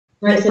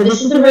All right, so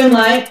this is the room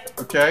light.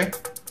 Okay.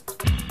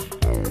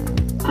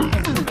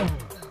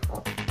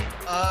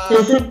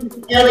 This is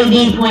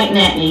LED pointing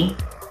at me.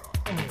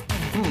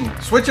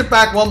 Switch it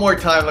back one more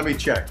time. Let me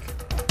check.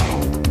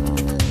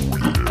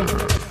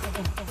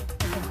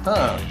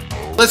 Huh.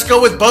 Let's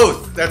go with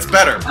both. That's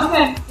better.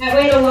 Okay. That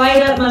way to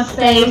light up my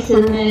space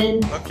and then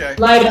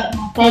light up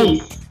my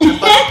face.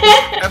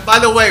 And by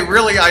the way,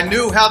 really, I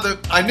knew how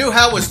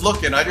it was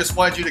looking. I just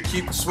wanted you to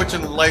keep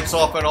switching the lights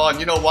off and on.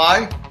 You know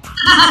why?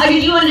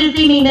 Because you wanted to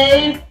see me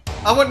move.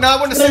 I want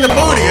to see the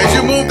booty. As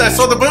you moved, I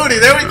saw the booty.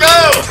 There we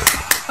go.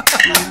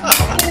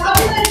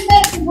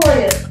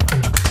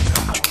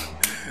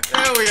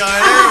 There we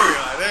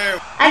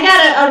are. I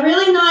got a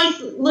really nice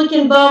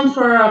looking bum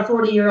for a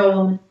 40-year-old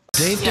woman.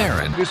 Dave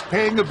Darin is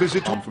paying a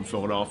visit home from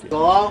Philadelphia.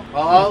 Hello?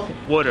 Hello?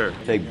 Water.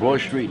 Take Broad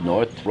Street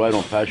North, right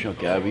on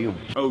Passyunk Avenue.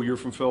 Oh, you're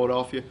from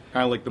Philadelphia?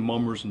 Kind of like the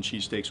mummers and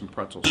cheesesteaks and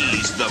pretzels.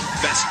 He's the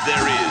best there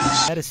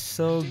is. That is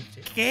so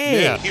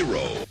gay. Yeah.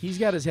 Hero. He's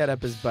got his head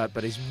up his butt,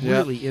 but he's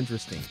really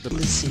interesting.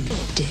 Listen,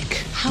 Dick,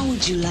 how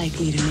would you like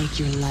me to make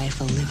your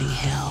life a living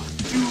hell?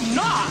 Do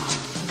not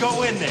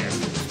go in there.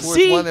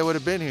 See? One that would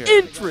have been here.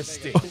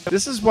 Interesting.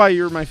 This is why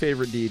you're my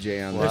favorite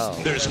DJ on this.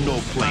 There's no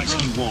place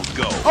he won't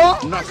go.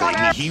 Nothing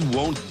he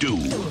won't do.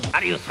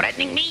 Are you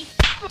threatening me?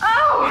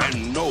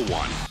 And no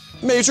one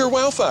Major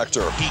wow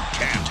factor he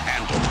can't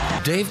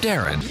handle. Dave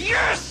Darin.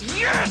 Yes,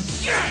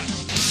 yes,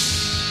 yes!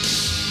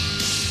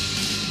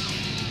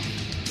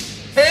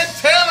 Pam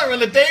Taylor on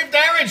the Dave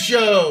Darin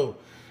Show.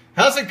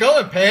 How's it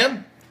going,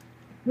 Pam?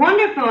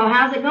 Wonderful.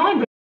 How's it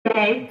going,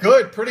 Dave?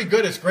 Good, pretty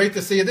good. It's great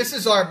to see you. This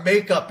is our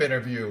makeup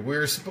interview.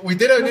 We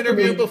did an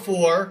interview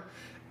before,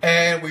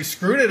 and we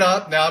screwed it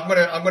up. Now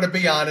I'm gonna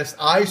be honest.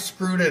 I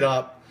screwed it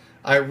up.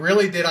 I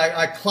really did.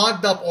 I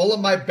clogged up all of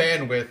my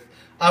bandwidth.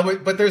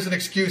 But there's an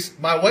excuse.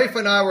 My wife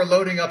and I were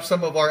loading up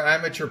some of our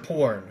amateur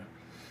porn,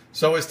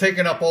 so it's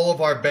taking up all of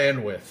our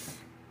bandwidth.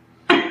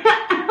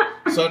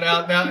 So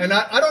now, and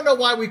I don't know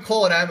why we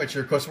call it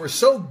amateur, because we're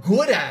so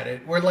good at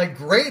it. We're like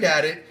great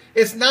at it.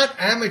 It's not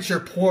amateur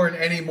porn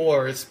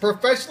anymore. It's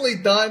professionally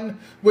done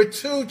with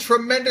two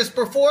tremendous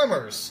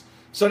performers.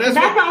 So that's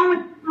the only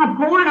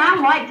porn I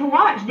like to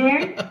watch,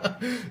 Darin.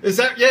 Is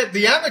that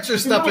the amateur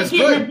stuff is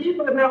good.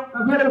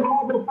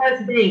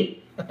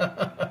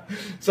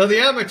 So the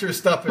amateur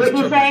stuff is. What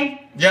you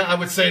say? Yeah, I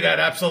would say that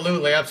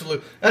absolutely.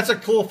 That's a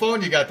cool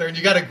phone you got there, and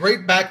you got a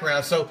great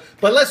background. So,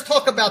 but let's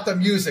talk about the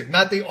music,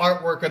 not the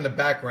artwork in the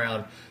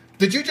background.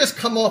 Did you just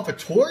come off a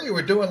tour? You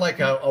were doing like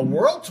a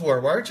world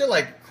tour, weren't you?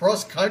 Like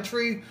cross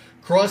country,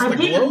 across the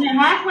globe.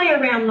 Halfway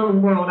around the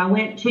world.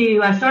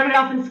 I started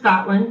off in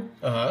Scotland,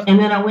 and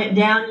then I went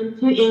down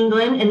into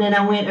England, and then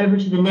I went over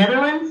to the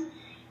Netherlands.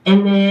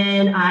 And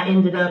then I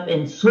ended up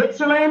in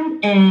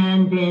Switzerland,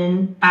 and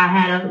then I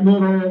had a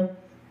little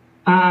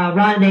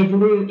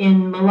rendezvous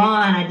in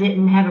Milan. I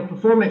didn't have a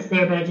performance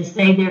there, but I just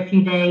stayed there a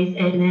few days,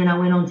 and then I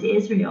went on to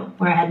Israel,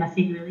 where I had my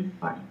CD release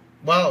party.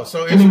 Wow,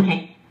 so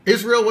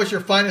Israel was your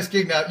finest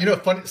gig. Now, you know,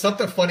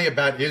 something funny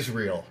about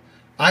Israel.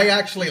 I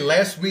actually,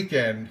 last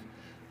weekend,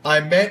 I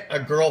met a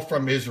girl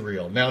from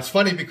Israel. Now, it's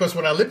funny because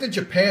when I lived in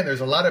Japan,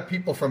 there's a lot of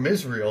people from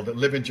Israel that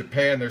live in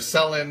Japan. They're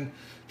selling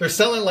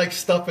like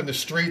stuff in the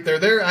street. They're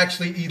there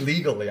actually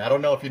illegally. I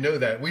don't know if you know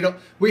that.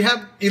 We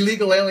have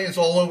illegal aliens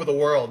all over the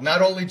world,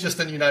 not only just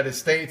in the United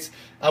States.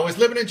 I was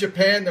living in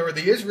Japan. There were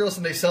the Israelis,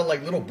 and they sell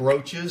like little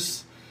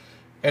brooches,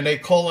 and they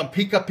call them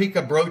pika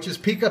pika brooches.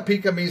 Pika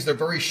pika means they're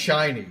very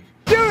shiny.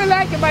 Do you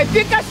like my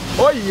pikas?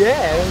 Oh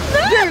yeah. No.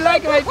 Do you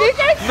like my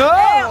pikas? No.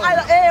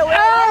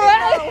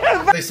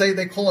 They say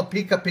they call them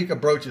pika pika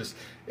brooches.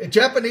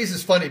 Japanese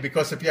is funny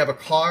because if you have a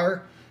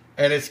car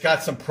and it's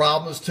got some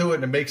problems to it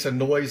and it makes a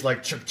noise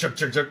like chuk chuk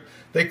chuk chuk,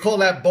 they call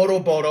that bodo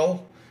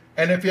bodo.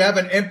 And if you have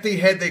an empty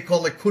head, they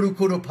call it kuru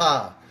kuru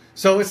pa.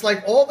 So it's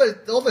like all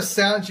the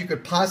sounds you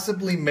could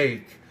possibly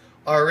make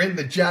are in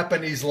the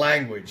Japanese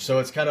language. So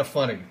it's kind of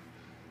funny.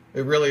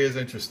 It really is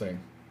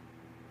interesting.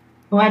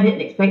 Well, I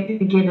didn't expect you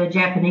to give a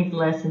Japanese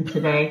lesson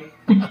today.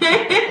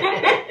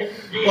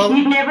 Well,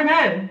 you never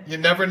know. You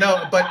never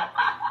know. But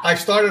I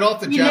started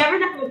off the You never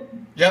know.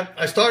 Yep,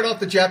 I started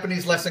off the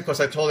Japanese lesson because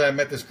I told her I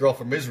met this girl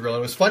from Israel. It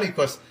was funny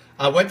because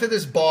I went to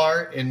this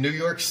bar in New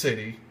York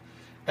City,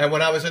 and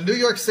when I was in New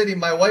York City,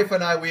 my wife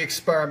and I, we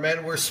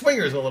experiment. We're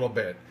swingers a little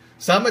bit.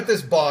 So I'm at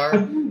this bar.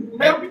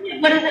 What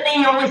does it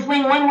mean you only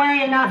swing one way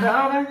and not the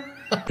other?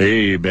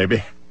 Hey,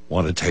 baby.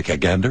 Want to take a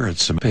gander at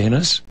some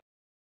penis?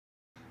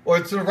 Or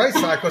to the right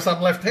side because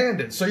I'm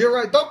left-handed. So you're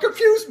right. Don't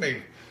confuse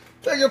me.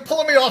 You're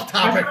pulling me off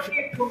topic.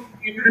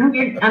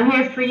 I'm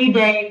here for you,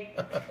 Dave.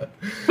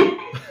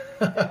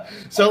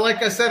 So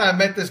like I said, I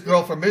met this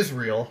girl from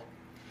Israel,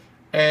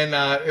 and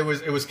it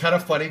was kind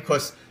of funny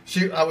because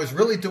I was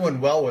really doing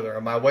well with her,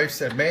 and my wife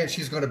said, "Man,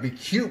 she's going to be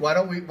cute. Why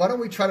don't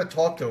we try to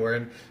talk to her?"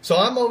 And so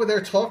I'm over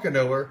there talking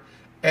to her,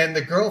 and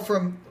the girl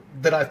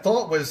that I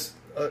thought was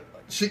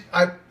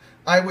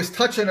I was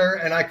touching her,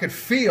 and I could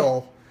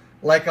feel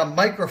like a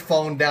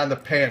microphone down the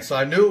pants. So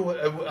I knew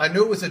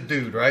it was a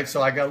dude, right?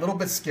 So I got a little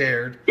bit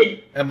scared,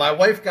 and my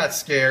wife got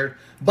scared.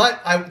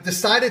 But I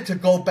decided to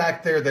go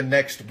back there the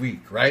next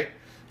week, right?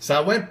 So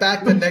I went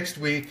back the next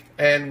week,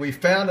 and we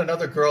found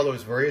another girl that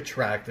was very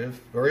attractive,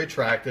 very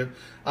attractive.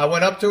 I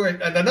went up to her,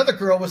 and another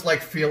girl was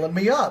like feeling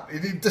me up.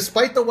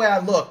 Despite the way I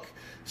look,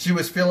 she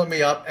was feeling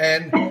me up.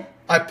 And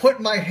I put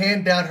my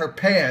hand down her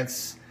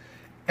pants,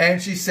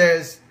 and she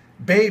says,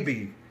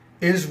 "Baby,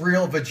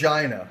 Israel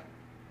vagina."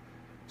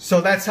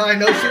 So that's how I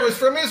know she was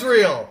from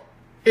Israel.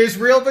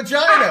 Israel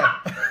vagina.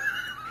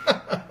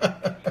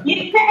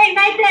 You can't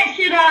make that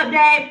shit up,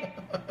 Dave.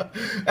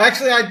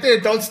 Actually, I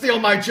did. Don't steal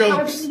my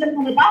jokes. I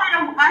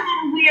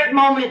had a weird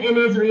moment in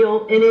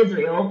Israel.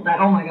 That,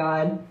 oh my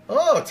God.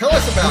 Oh, tell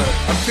us about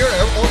it. I'm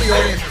curious. All the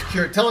audience is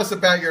curious. Tell us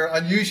about your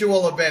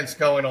unusual events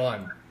going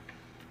on.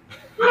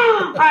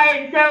 All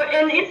right. So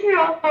in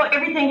Israel,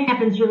 everything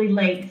happens really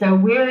late. So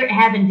we're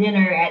having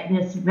dinner at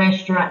this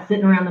restaurant,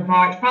 sitting around the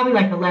bar. It's probably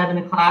like 11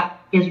 o'clock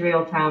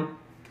Israel time.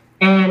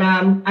 And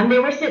I'm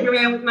there. We're sitting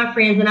around with my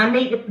friends, and I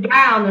meet this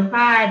guy on the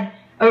side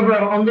over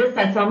on this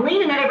side. So I'm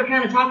leaning over,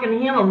 kind of talking to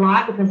him a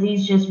lot because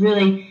he's just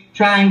really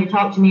trying to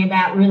talk to me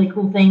about really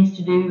cool things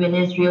to do in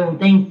Israel and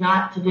things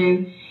not to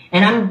do.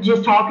 And I'm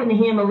just talking to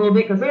him a little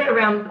bit because they're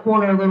around the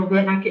corner a little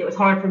bit, and it was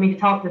hard for me to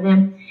talk to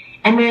them.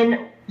 And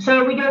then,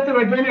 so we go through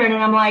our dinner, and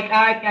I'm like,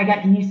 I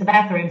got to use the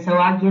bathroom. So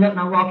I get up and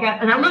I walk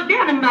out, and I look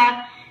down, and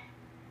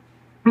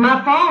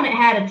my phone, it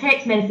had a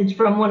text message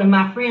from one of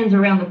my friends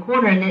around the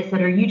corner, and it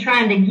said, "Are you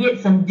trying to get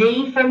some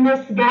D from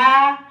this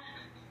guy?"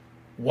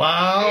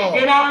 Wow.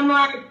 And I'm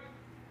like,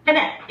 and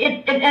I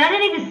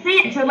didn't even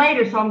see it till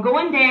later. So I'm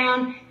going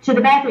down to the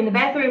bathroom. The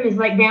bathroom is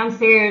like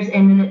downstairs,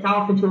 and then it's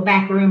off into a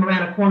back room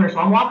around a corner. So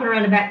I'm walking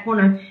around the back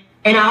corner,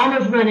 and I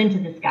almost run into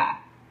this guy.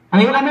 I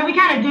mean, we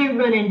kind of do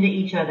run into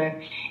each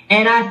other.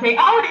 And I say,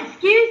 "Oh,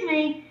 excuse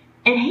me."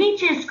 And he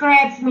just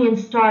grabs me and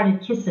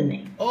started kissing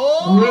me.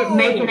 Oh. We're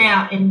making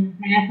out in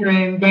the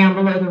bathroom down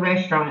below the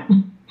restaurant.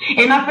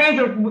 And my friends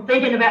are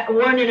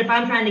wondering if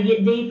I'm trying to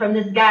get D from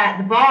this guy at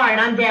the bar, and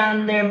I'm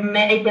down there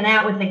making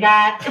out with the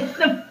guy in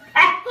the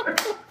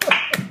bathroom.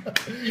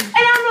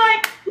 And I'm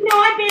like,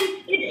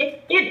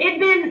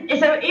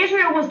 so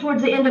Israel was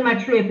towards the end of my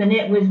trip, and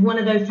it was one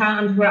of those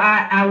times where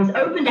I was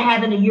open to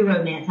having a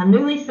Euromance. I'm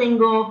newly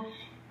single.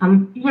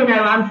 I'm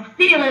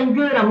feeling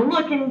good. I'm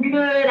looking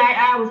good.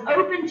 I was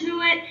open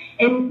to it,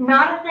 and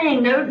not a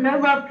thing. No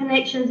love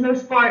connections, no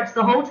sparks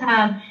the whole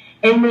time.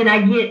 And then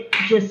I get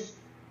just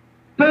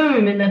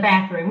boom in the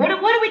bathroom. What do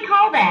we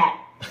call that?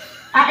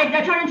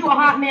 I turned into a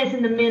hot mess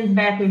in the men's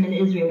bathroom in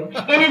Israel,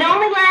 and it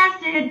only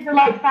lasted for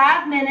like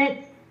 5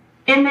 minutes.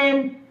 And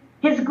then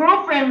his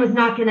girlfriend was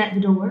knocking at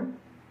the door.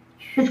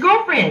 His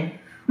girlfriend.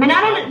 I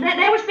mean,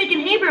 they were speaking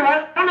Hebrew.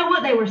 I don't know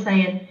what they were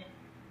saying.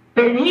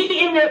 But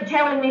he ended up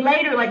telling me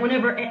later, like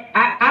whenever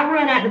I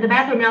run out to the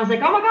bathroom, and I was like,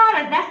 "Oh my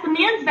God, that's the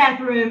men's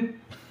bathroom."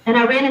 And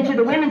I ran into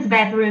the women's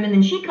bathroom, and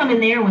then she come in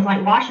there and was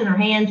like washing her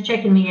hands,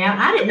 checking me out.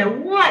 I didn't know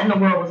what in the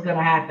world was going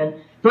to happen.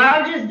 So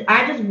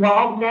I just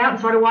walked out and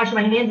started washing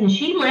my hands, and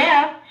she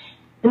left.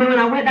 And then when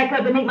I went back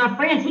up to meet my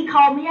friends, he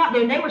called me out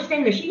there, and they were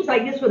standing there. She was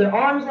like this with her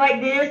arms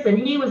like this, and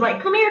he was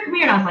like, come here.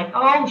 And I was like,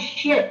 oh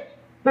shit,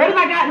 what have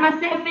I gotten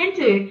myself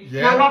into? Yeah.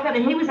 And I walked up,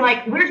 and he was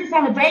like, we're just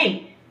on a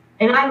date.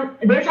 And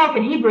they're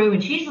talking Hebrew,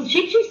 and she's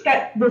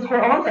got this,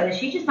 her arms like this.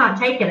 She's just not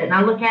taking it. And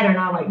I look at her, and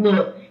I'm like,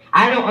 look,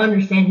 I don't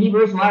understand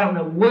Hebrew, so I don't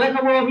know what in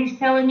the world he's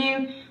telling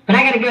you, but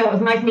I got to go. It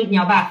was nice meeting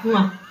y'all. Bye.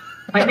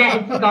 Like that,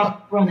 and took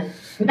off running.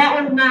 But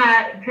that was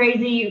my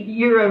crazy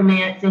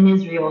Euromance in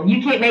Israel.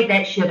 You can't make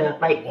that shit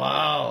up. Like,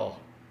 wow.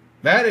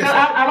 That is. So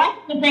I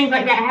like when things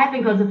like that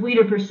happen, because if we'd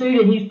have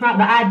pursued it, the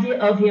idea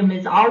of him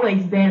is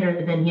always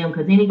better than him,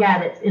 because any guy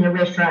that's in a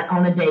restaurant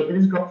on a date with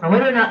his girlfriend,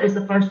 whether or not it's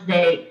the first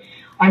date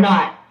or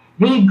not,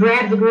 he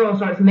grabs a girl and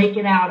starts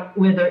making out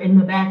with her in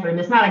the bathroom.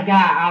 It's not a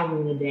guy I'll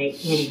ruin a date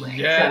anyway.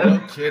 Yeah, so.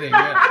 No kidding.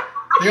 Yeah.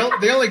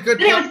 The only good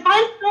part. It was a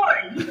fun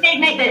story. You can't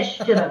make that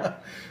shit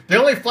up. The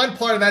only fun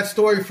part of that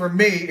story for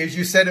me is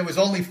you said it was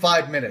only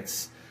 5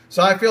 minutes.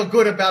 So I feel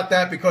good about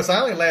that, because I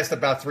only last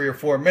about 3 or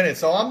 4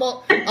 minutes. So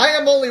I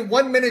am only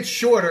 1 minute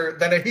shorter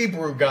than a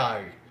Hebrew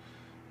guy,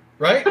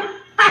 right?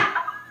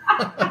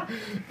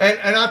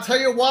 and I'll tell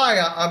you why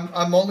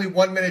I'm only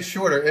 1 minute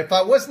shorter. If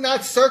I was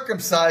not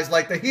circumcised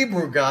like the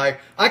Hebrew guy,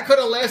 I could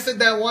have lasted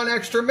that 1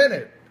 extra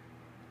minute.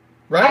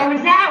 Right? Oh,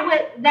 is that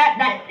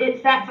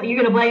what you're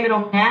going to blame it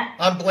on that?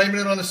 I'm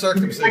blaming it on the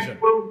circumcision.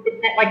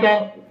 Is that like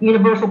a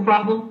universal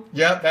problem?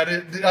 Yeah, that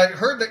is. I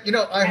heard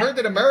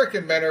that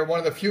American men are one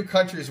of the few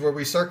countries where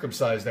we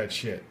circumcise that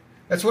shit.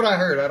 That's what I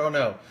heard. I don't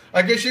know.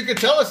 I guess you could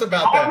tell us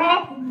about that.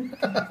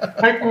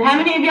 How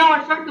many of y'all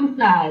are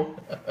circumcised?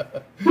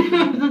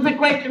 This is a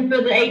question for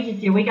the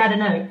agency. We got to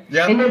know.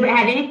 Yep. And does it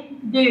have anything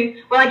to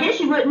do? Well, I guess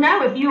you wouldn't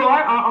know if you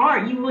are or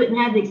aren't. You wouldn't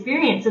have the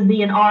experience of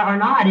being are or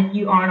not if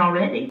you aren't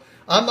already.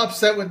 I'm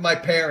upset with my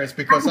parents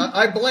because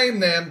I blame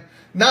them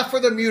not for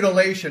the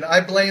mutilation.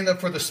 I blame them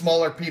for the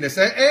smaller penis.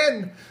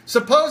 And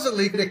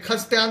supposedly it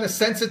cuts down the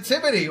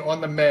sensitivity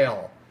on the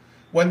male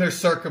when they're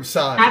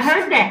circumcised. I've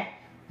heard that.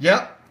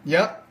 Yep.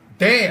 Yep.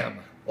 Damn.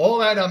 All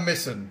that I'm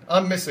missing.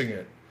 I'm missing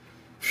it.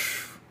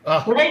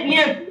 Well, you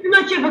know, too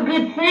much of a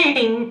good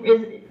thing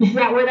is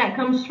that where that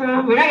comes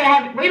from? We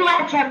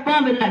like to have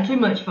fun, but not too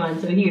much fun.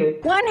 So here,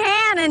 one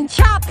hand and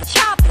chop,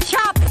 chop,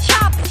 chop,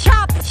 chop,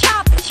 chop,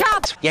 chop,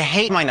 chop. You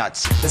hate my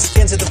nuts. The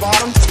skin's at the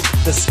bottom.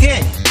 The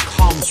skin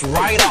comes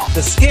right off.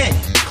 The skin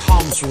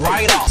comes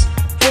right off.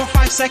 4 or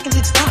 5 seconds,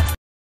 it's done.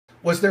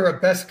 Was there a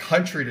best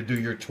country to do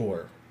your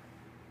tour?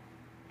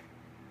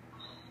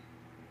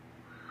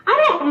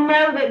 I don't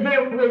know that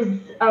there was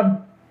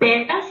a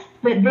best,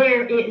 but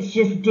it's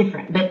just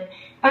different. But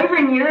over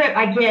in Europe,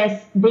 I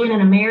guess, being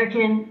an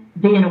American,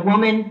 being a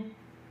woman,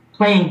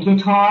 playing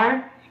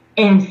guitar,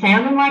 and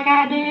sounding like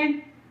I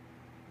do,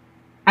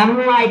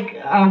 I'm like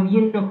a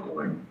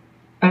unicorn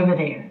over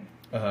there.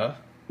 Uh-huh.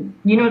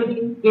 You know what I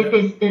mean?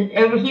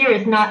 Over here,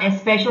 it's not as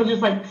special,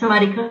 just like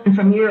somebody coming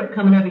from Europe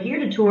coming over here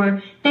to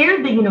tour.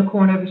 They're the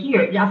unicorn over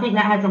here. I think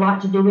that has a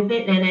lot to do with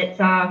it. And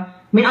it's, I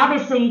mean,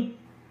 obviously,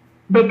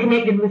 they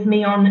connected with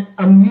me on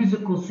a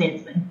musical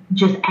sense,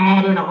 just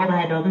add in all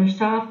that other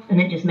stuff, and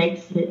it just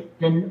makes it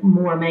then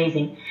more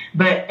amazing.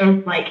 But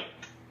it's like,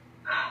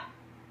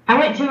 I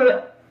went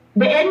to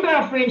the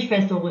Edinburgh Fringe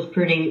Festival was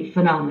pretty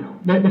phenomenal.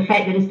 The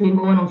fact that it's been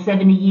going on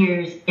 70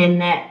 years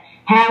and that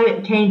how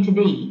it came to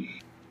be.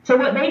 So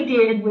what they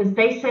did was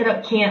they set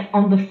up camp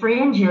on the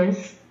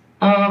fringes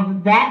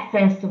of that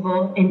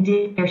festival and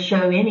did their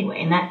show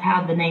anyway, and that's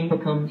how the name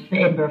becomes the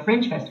Edinburgh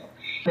Fringe Festival.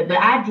 But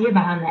the idea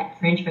behind that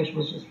Fringe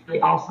Festival was just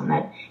really awesome,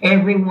 that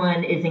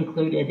everyone is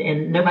included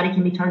and nobody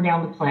can be turned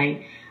down to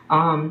play.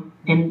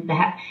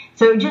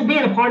 So just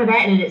being a part of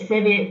that and its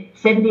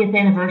 70th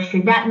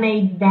anniversary, that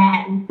made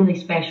that really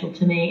special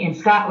to me, and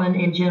Scotland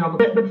in general.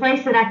 But the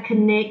place that I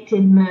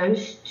connected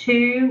most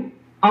to,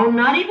 on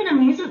not even a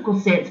musical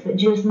sense, but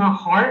just my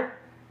heart,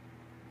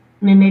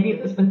 I mean, maybe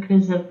it was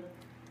because of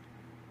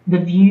the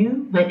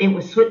view, but it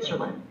was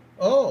Switzerland.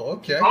 Oh,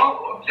 okay.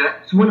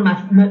 It's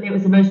it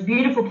was the most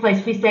beautiful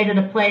place. We stayed at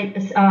a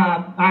place,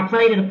 I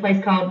played at a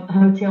place called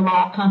Hotel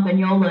La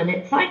Campagnola, and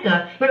it's like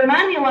it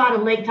reminded me a lot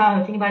of Lake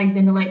Tahoe. If anybody's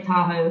been to Lake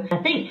Tahoe, I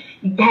think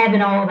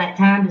having all that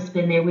time to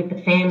spend there with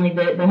the family,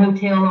 the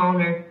hotel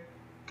owner,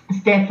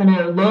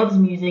 Stefano, loves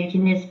music,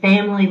 and his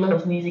family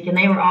loves music, and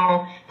they were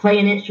all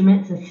playing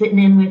instruments and sitting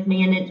in with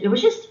me, and it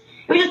was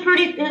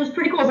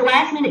pretty cool. It was a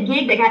last minute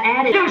gig that got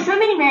added. There were so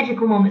many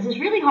magical moments. It's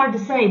really hard to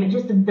say, but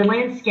just the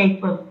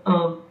landscape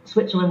of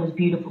Switzerland was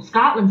beautiful.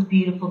 Scotland's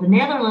beautiful. The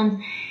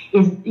Netherlands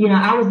is,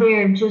 I was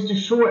there just a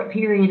short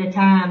period of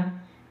time,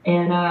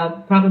 and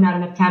probably not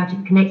enough time to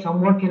connect. So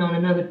I'm working on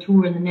another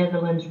tour in the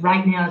Netherlands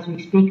right now as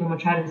we speak. I'm going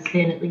to try to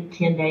spend at least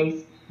 10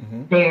 days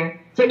there.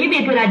 So it gave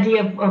me a good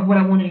idea of what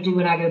I wanted to do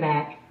when I go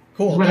back.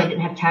 Cool. What I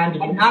didn't have time to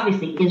do. And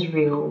obviously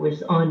Israel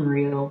was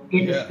unreal.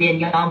 Getting to spend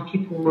Yom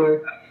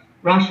Kippur,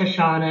 Rosh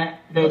Hashanah,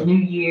 the New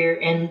Year,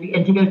 and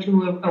to go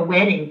to a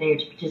wedding there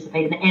to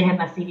participate in, and have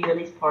my CD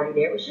release party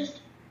there. It was just...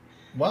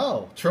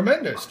 Wow.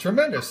 Tremendous.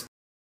 Tremendous.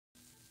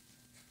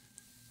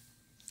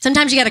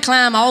 Sometimes you got to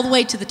climb all the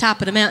way to the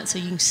top of the mountain so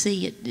you can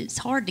see it. It's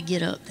hard to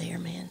get up there,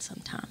 man,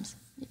 sometimes.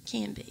 It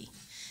can be.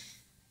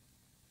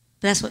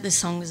 But that's what this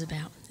song is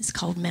about. It's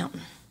called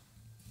Mountain.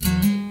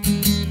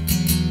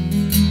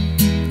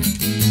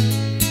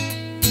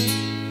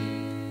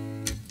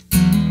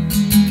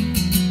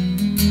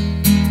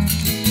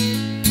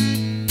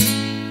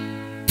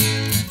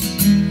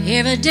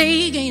 Every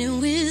day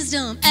gaining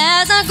wisdom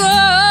as I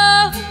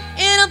grow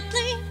in a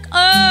blink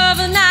of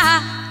an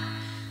eye.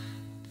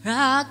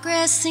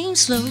 Progress seems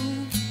slow,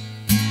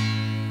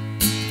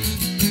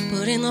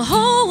 but in the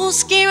whole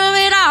scheme of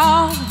it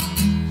all,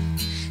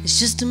 it's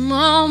just a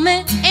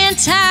moment in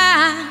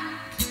time,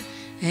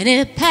 and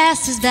it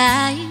passes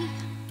by.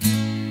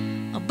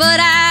 But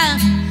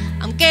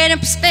I'm getting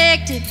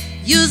perspective,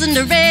 using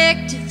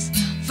directives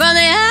from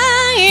the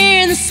eye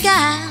in the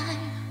sky.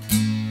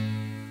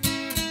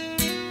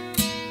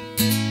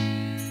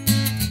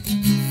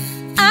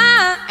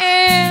 I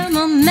am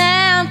a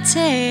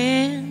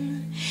mountain,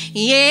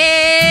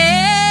 yeah.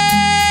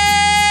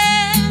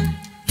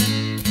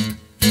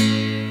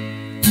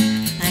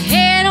 I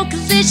had no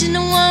collision,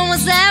 no one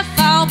was at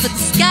fault, but the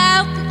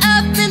sky opened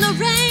up and the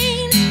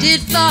rain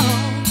did fall.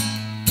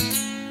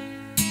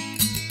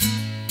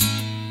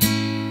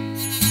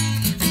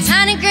 A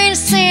tiny grain of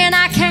sand,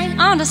 I can't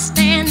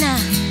understand now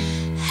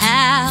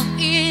how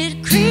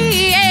it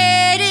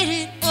created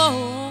it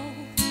all.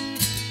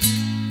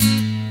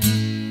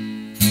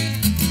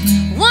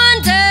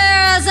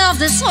 Wonders of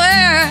this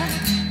world,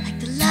 like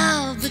the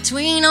love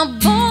between a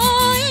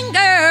boy and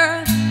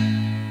girl.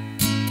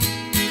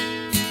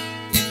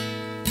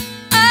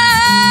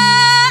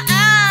 Oh,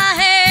 I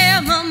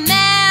am a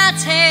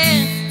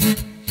mountain,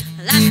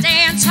 I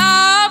stand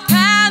tall,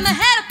 pride my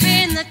head up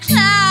in the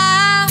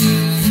clouds.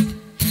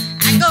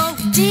 I go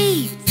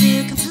deep,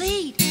 feel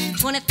complete,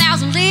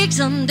 20,000 leagues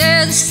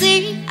under the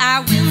sea.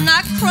 I will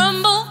not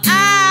crumble,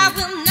 I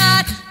will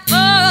not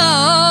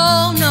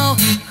fall, no,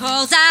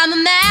 'cause I'm a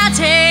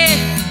mountain.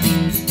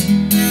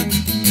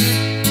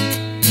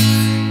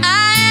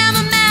 I am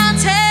a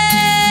mountain.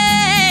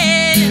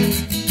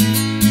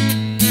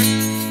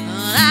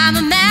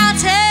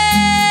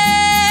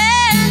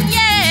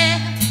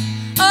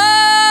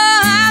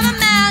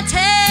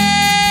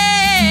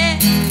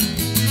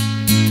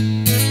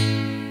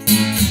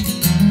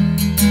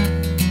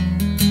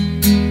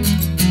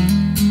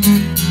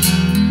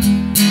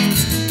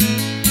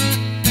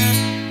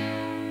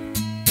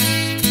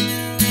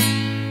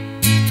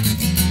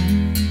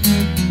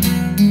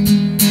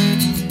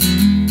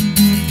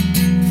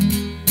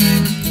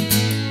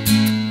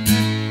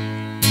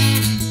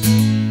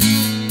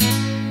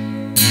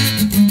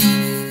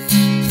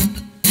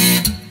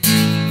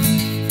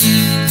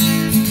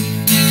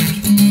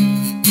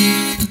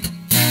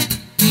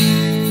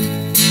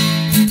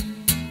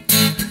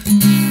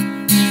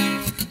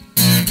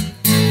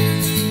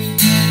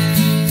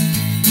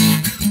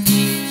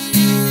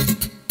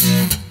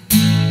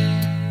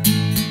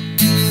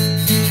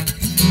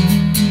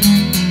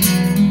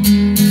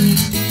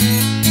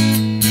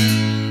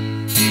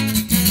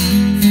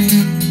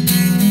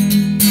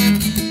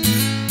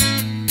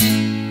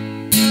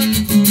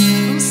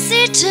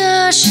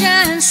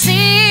 ocean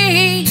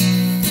sea.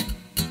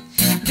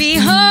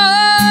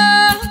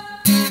 Behold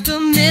the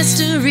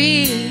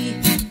mystery,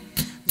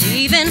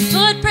 leaving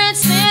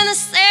footprints in the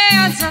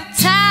sands of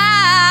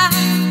time.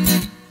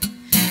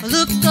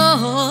 Look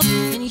up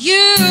and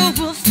you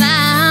will find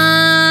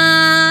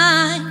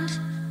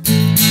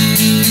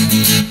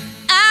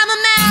I'm a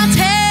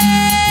mountain.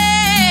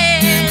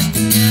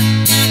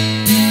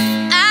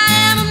 I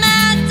am a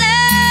mountain,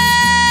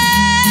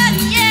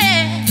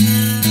 yeah.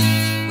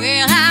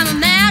 Well, I'm a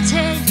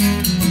mountain,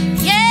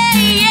 yeah,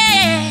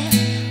 yeah.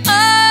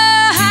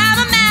 Oh, I'm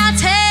a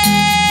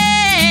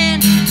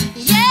mountain,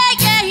 yeah,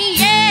 yeah,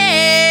 yeah.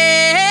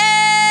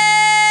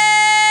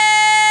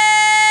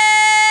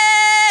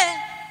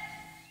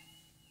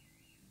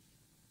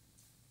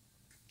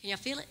 Can y'all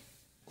feel it?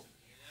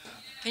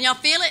 Can y'all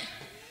feel it?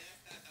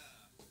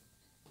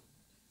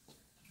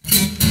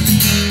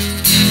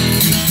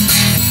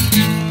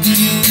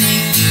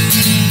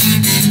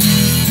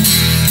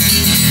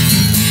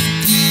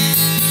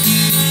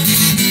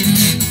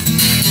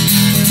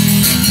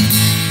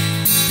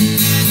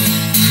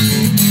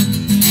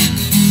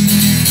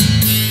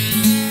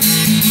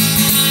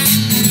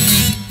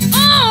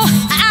 Oh,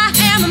 I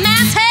am a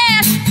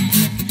mountain.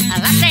 I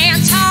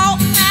stand tall,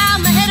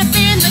 I'm head up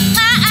in the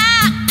cloud.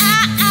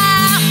 I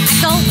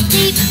go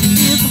deep,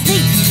 feel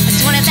complete.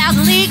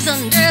 20,000 leagues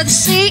under the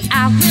sea.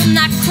 I will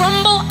not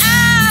crumble,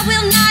 I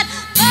will not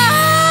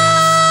fall.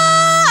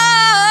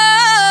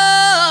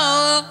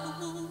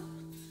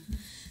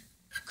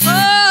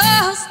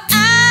 'Cause I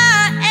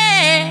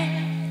am.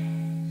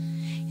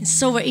 And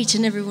so are each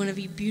and every one of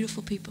you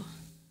beautiful people.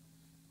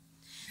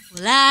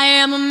 Well, I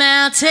am a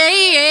mountain.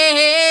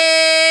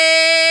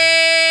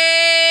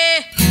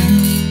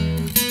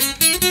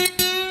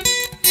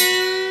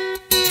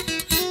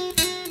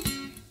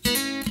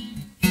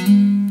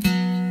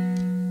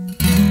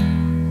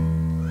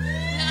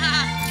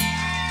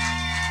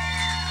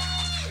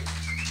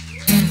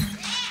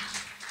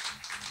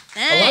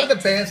 A lot of the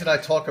bands that I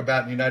talk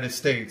about in the United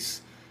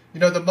States, you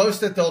know, the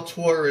most that they'll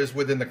tour is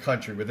within the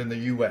country, within the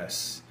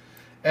U.S.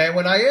 And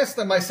when I ask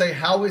them, I say,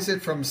 how is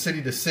it from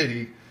city to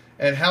city?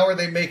 And how are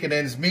they making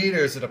ends meet?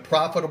 Or is it a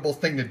profitable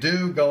thing to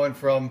do, going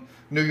from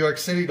New York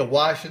City to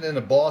Washington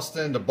to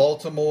Boston to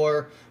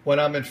Baltimore? When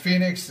I'm in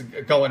Phoenix,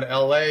 going to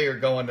L.A. or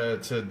going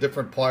to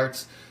different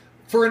parts.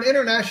 For an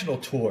international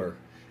tour,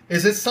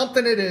 is it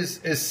something that is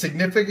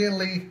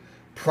significantly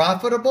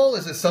profitable?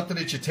 Is it something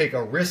that you take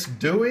a risk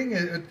doing?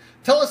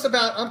 Tell us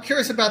about, I'm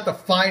curious about the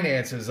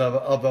finances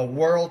of a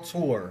world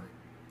tour.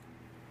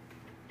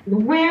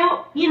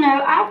 Well, you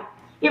know,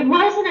 it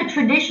wasn't a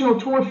traditional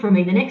tour for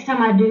me. The next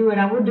time I do it,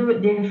 I will do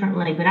it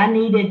differently, but I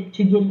needed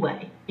to get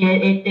away.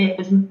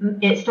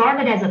 It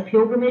started as a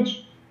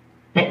pilgrimage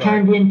that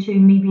turned into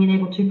me being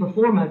able to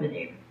perform over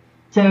there.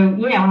 So,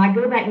 yeah, when I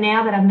go back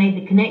now that I've made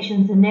the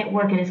connections and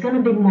network, and it's going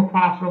to be more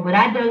profitable, but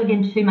I dug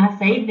into my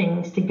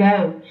savings to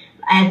go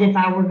as if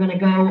I were going to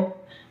go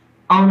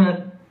on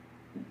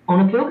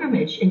a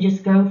pilgrimage and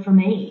just go for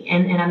me.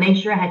 And I made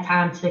sure I had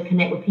time to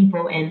connect with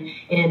people and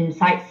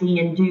sightsee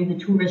and do the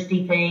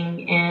touristy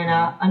thing. And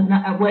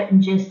I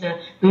wasn't just a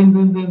boom,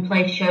 boom, boom,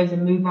 play shows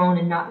and move on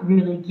and not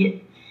really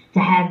get to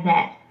have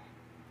that,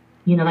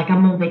 you know, like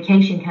I'm on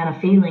vacation kind of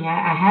feeling.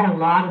 I had a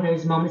lot of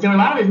those moments. There were a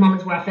lot of those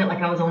moments where I felt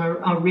like I was on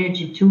a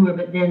rigid tour,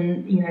 but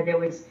then, you know, there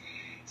was,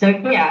 so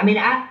yeah, I mean,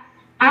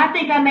 I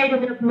think I made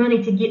enough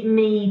money to get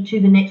me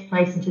to the next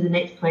place and to the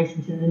next place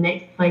and to the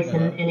next place.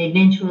 And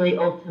eventually,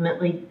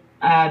 ultimately,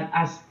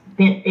 I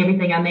spent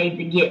everything I made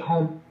to get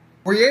home.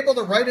 Were you able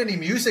to write any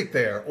music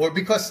there? Or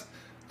because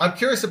I'm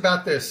curious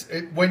about this,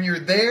 when you're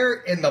there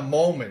in the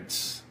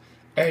moments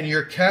and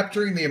you're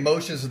capturing the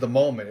emotions of the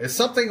moment, it's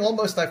something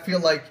almost I feel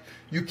like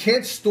you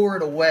can't store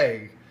it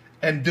away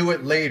and do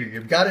it later.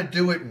 You've got to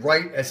do it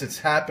right as it's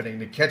happening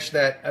to catch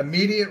that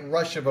immediate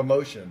rush of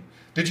emotion.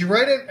 Did you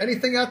write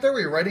anything out there? Were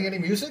you writing any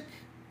music?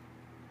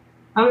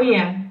 Oh,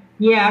 yeah.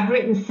 Yeah, I've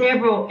written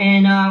several.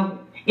 And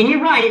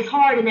you're right. It's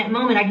hard in that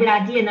moment. I get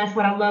an idea, and that's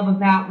what I love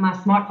about my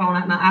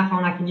smartphone, my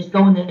iPhone. I can just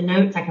go in the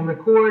notes. I can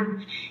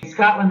record. In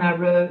Scotland, I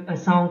wrote a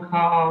song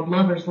called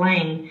Lover's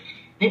Lane.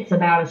 It's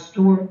about a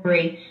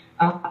story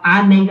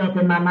I made up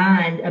in my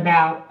mind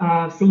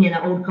about seeing an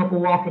old couple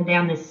walking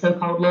down this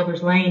so-called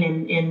Lover's Lane,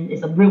 and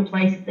it's a real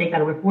place. They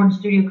got a recording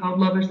studio called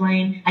Lover's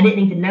Lane. I didn't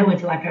even know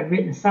until after I'd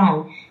written the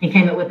song and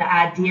came up with the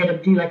idea to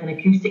do like an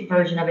acoustic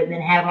version of it and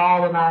then have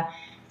all of my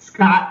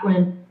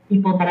Scotland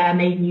people that I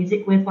made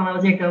music with while I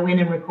was there go in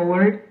and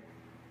record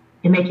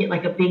and make it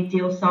like a big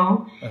deal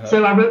song.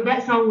 So I wrote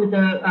that song with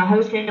a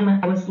host family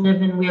I was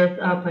living with,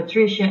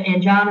 Patricia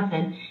and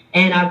Jonathan.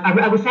 And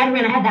I was sat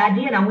around, I had the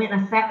idea, and I went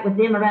and I sat with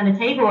them around the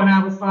table, and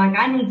I was like,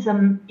 I need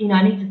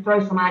to throw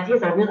some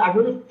ideas. I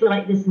really feel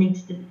like this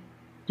needs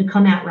to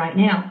come out right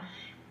now.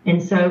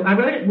 And so I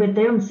wrote it with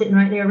them sitting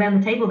right there around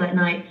the table that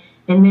night.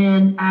 And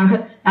then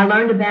I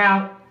learned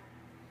about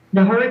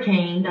the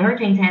hurricane. The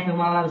hurricanes happened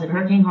while I was at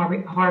Hurricane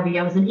Harvey.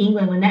 I was in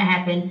England when that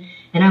happened,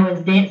 and I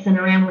was dancing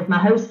around with my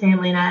host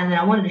family, and then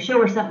I wanted to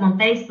show her something on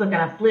Facebook, and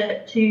I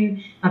flipped to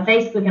my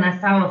Facebook, and I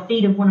saw a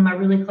feed of one of my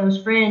really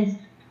close friends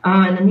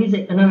and the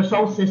music, another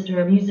soul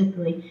sister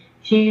musically,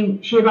 she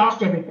had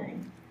lost everything.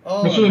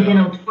 Oh, but she had been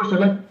on tour, so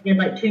she had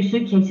like 2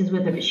 suitcases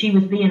with her, but she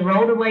was being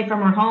rolled away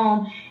from her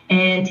home,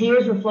 and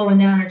tears were flowing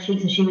down her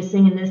cheeks, and she was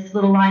singing This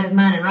Little Light of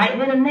Mine. And right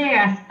then and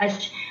there, I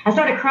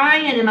started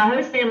crying, and my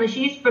host family,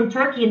 she's from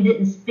Turkey and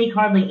didn't speak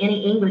hardly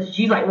any English.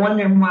 She's like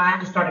wondering why I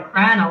just started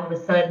crying all of a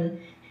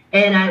sudden.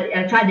 And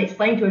I tried to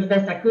explain to her as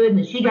best I could,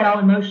 and she got all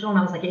emotional, and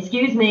I was like,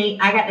 excuse me,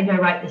 I got to go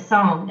write this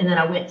song. And then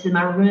I went to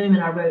my room,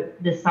 and I wrote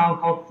this song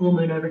called Full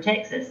Moon Over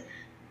Texas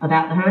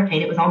about the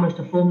hurricane. It was almost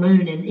a full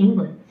moon in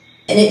England.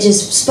 And it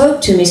just spoke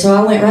to me, so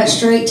I went right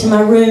straight to my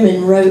room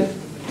and wrote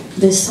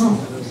this song.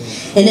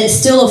 And it's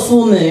still a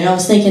full moon. I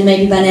was thinking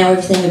maybe by now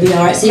everything would be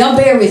all right. So y'all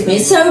bear with me.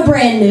 It's so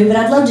brand new, but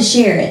I'd love to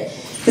share it.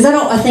 Because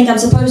I think I'm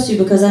supposed to,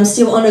 because I'm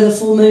still under the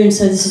full moon,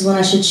 so this is when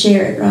I should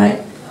share it,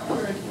 right?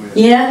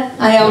 Yeah?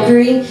 I all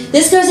agree?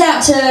 This goes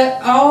out to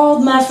all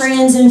my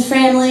friends and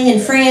family and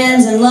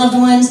friends and loved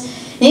ones.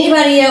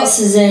 Anybody else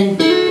is in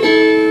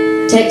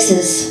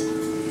Texas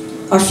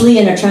or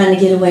fleeing or trying to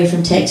get away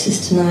from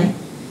Texas tonight.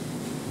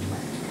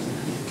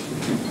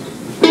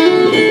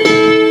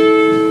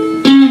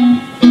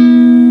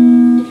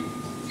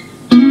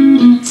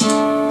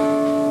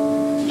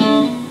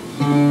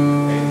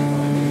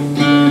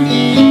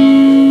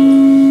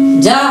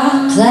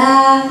 Dark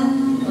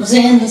clouds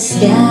in the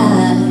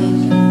sky,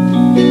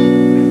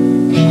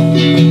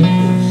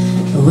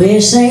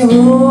 wish they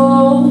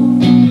roll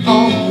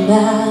on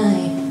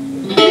by,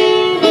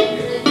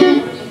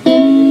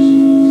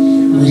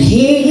 but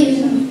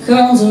here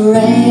comes the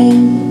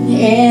rain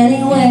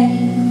anyway.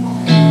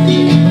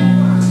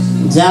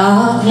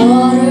 Dark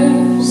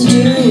waters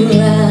do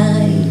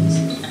rise,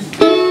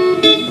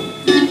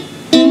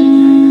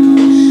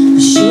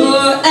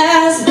 sure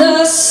as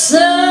the sun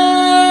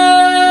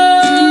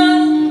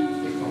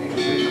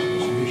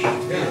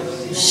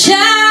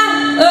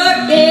shine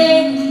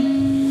again.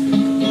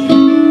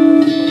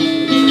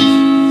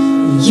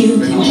 You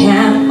can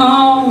count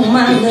on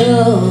my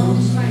love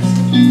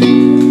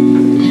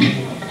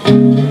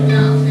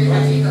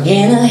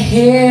and a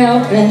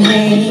helping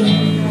hand.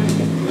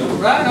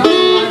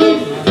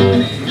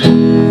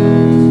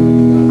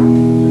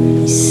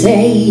 They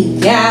say you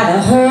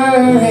gotta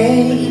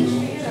hurry,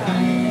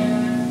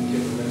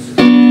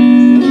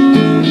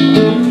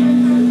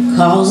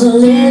 'cause the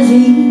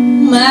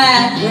living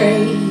might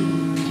break.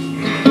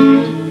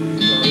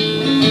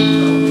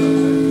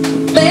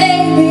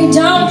 Baby,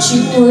 don't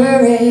you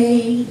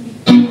worry,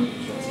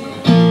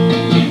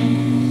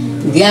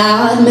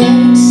 God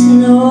makes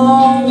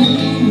no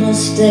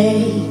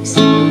mistakes.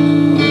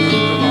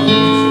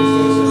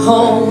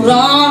 Hold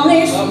on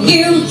if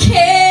you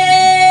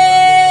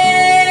can,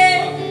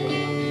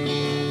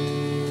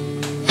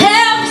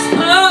 help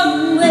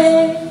some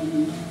way.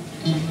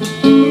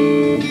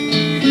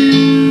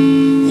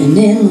 And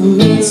in the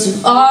midst of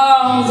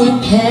all the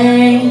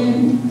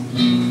pain,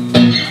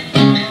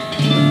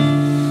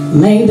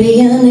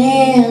 maybe an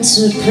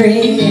answered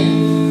prayer.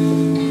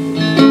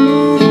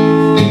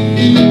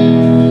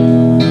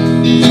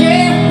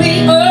 There'll be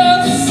a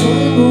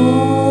full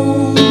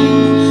moon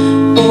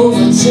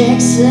over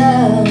Texas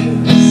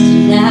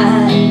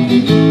tonight.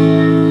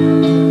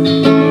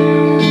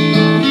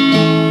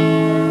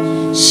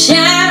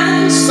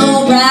 Shine so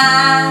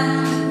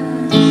bright,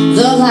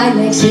 the light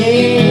makes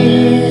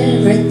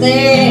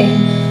everything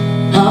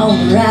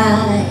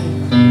alright.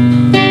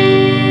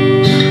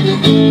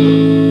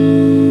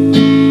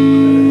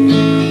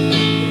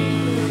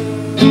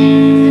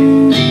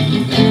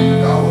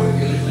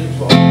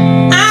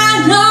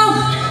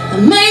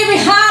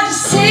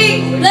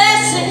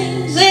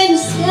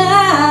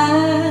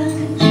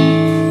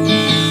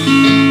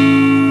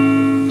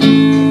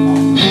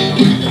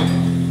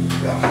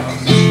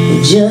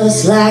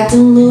 Just like the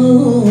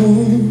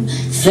moon,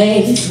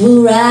 faith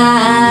will rise.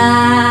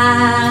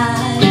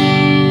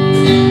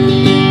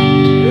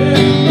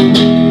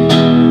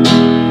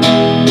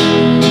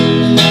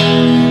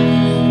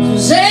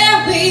 'Cause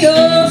there'll be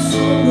a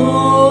full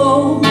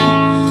moon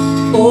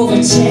over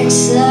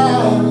Texas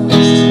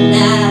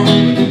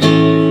tonight.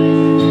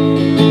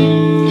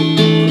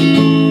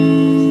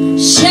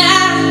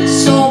 Shine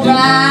so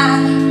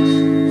bright,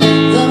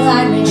 the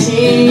light makes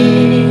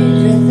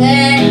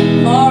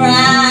everything alright.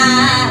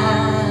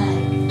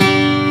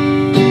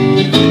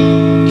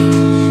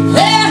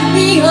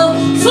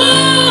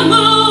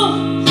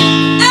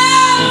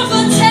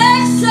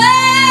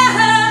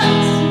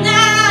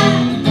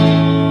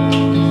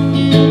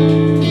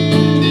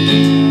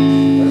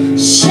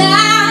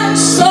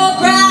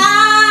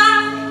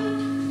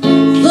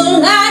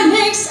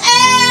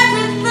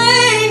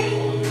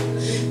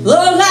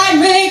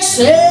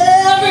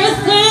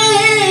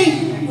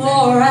 Everything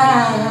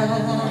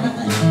alright.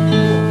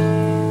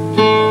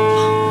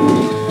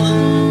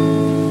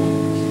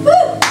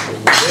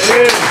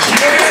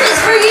 This is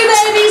for you,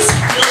 babies.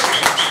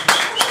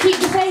 Keep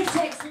the faith,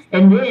 Texas.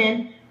 And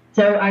then,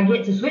 so I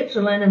get to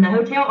Switzerland, and the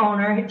hotel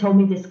owner had told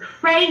me this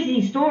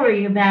crazy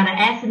story about an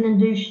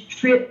acid-induced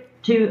trip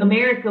to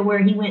America where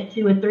he went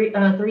to a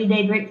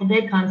three-day Grateful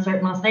Dead concert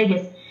in Las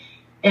Vegas.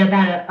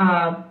 about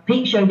a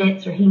peep show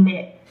dancer he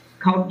met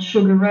called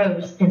Sugar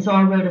Rose. And so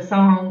I wrote a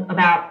song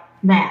about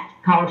that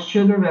called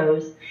Sugar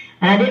Rose.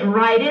 And I didn't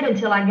write it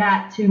until I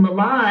got to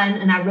Milan,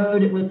 and I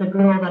wrote it with the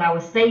girl that I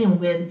was staying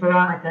with,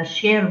 Veronica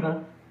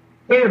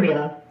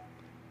Fergia.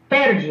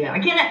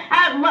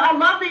 I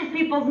love these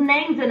people's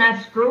names, and I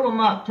screw them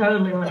up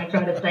totally when I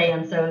try to say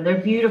them. So they're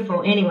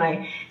beautiful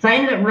anyway. So I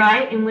ended up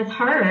writing with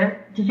her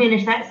to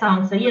finish that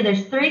song. So yeah,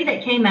 there's 3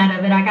 that came out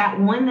of it. I got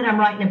one that I'm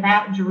writing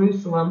about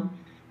Jerusalem.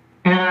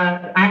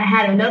 I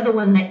had another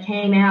one that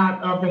came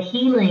out of the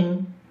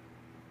healing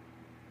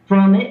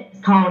from it.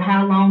 It's called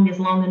How Long Is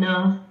Long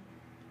Enough.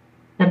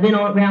 I've been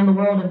around the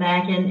world and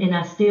back, and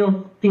I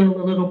still feel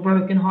a little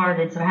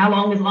brokenhearted. So how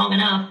long is long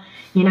enough?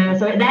 You know,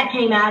 so that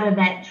came out of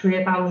that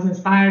trip. I was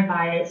inspired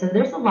by it. So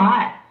there's a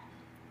lot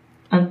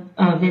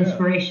of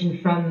inspiration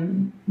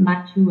from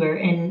my tour.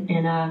 To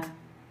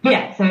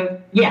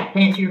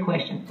answer your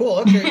question. Cool.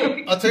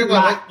 Okay. I'll tell you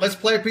what, let's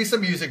play a piece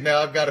of music now.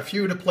 I've got a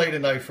few to play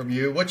tonight from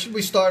you. What should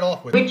we start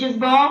off with? Witch's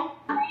Ball.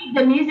 I made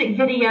the music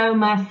video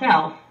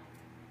myself.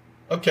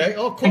 Okay.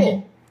 Oh,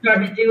 cool. I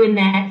started doing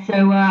that.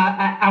 So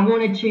I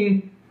wanted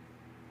to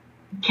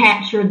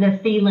capture the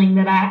feeling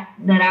that I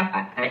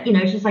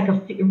it's just like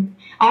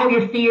all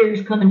your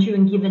fears coming true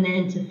and giving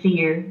in to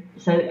fear.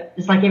 So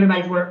it's like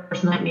everybody's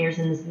worst nightmares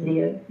in this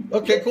video.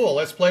 Okay, cool.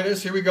 Let's play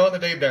this. Here we go on the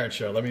Dave Darin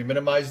Show. Let me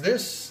minimize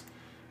this.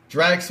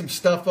 Drag some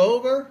stuff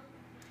over.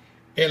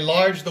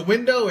 Enlarge the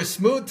window. Is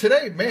smooth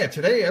today. Man,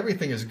 today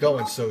everything is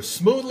going so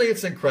smoothly.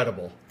 It's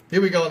incredible.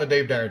 Here we go on the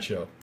Dave Darin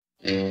Show.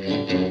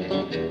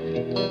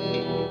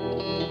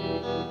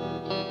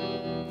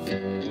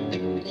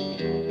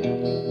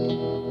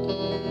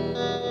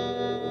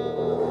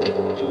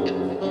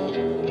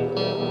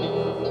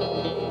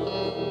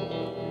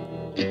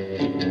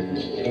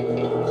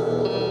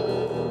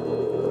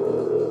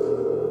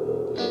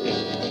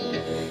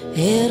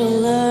 It'll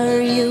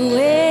lure you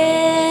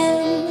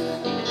in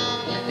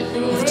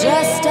with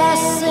just a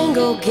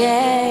single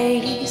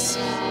gaze,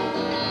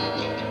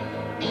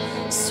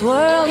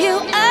 swirl you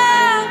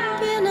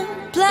up in a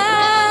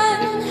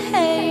blind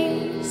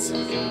haze.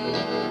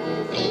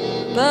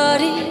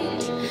 But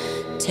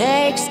it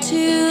takes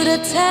 2 to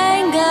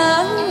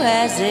tango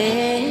as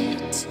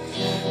it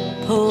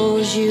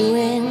pulls you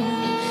in.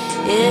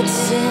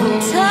 It's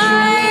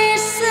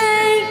enticing,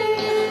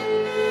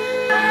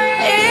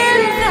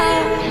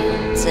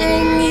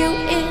 inviting you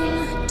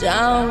in.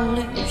 Don't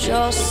lose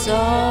your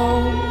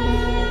soul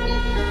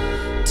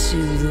to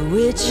the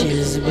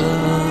witch's bowl.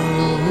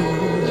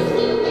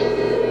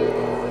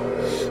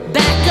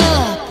 Back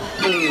up,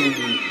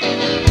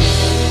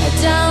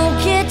 don't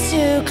get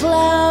too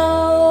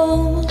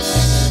close.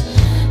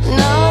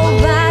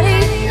 Nobody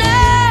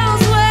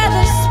knows where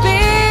the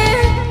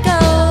spirit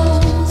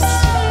goes,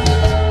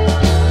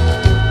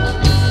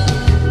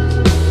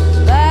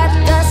 but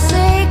the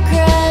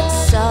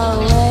secrets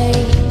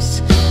always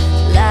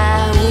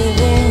lie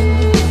within.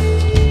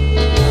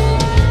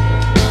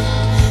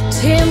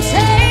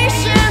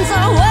 Temptations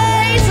are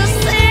ways of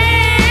sin.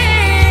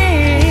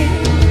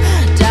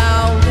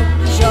 Don't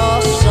lose your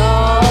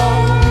soul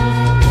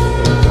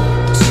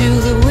to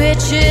the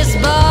witch's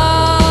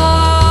ball.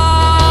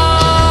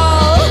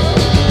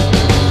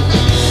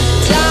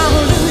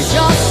 Don't lose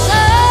your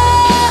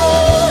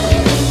soul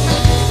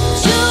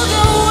to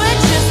the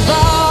witch's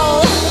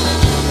ball.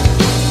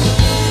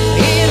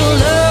 It'll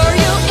lure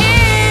you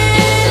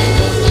in.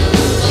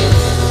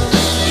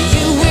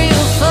 You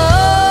will fall.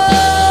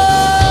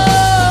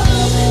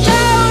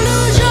 Don't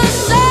lose your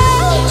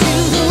soul to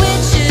the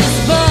witch's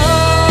ball.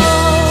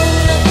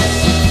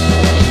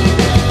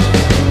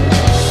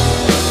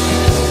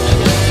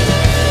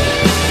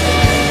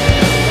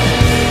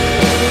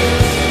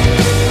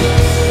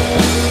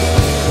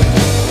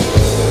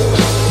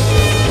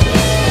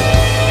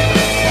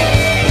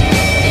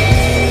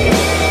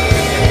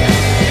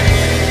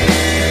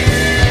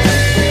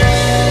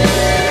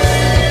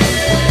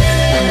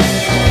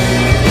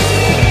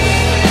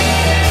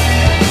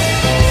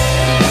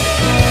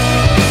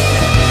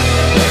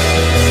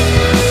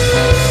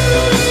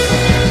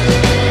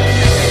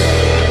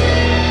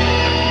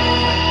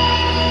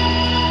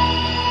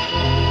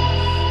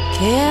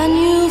 Can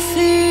you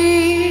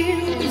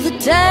feel the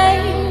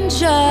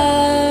danger?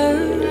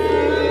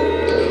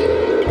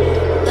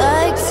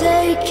 Like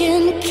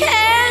taking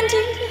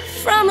candy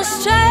from a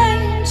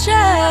stranger.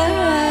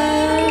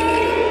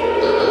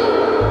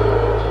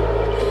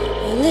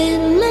 Well,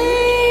 it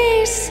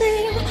may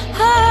seem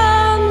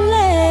harmless,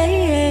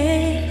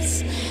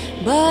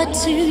 but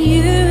to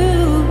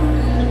you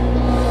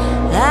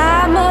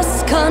I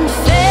must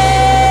confess.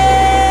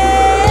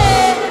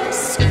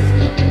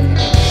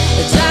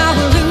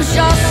 Don't lose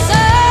your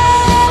soul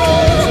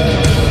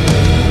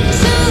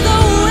to the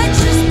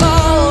witch's ball.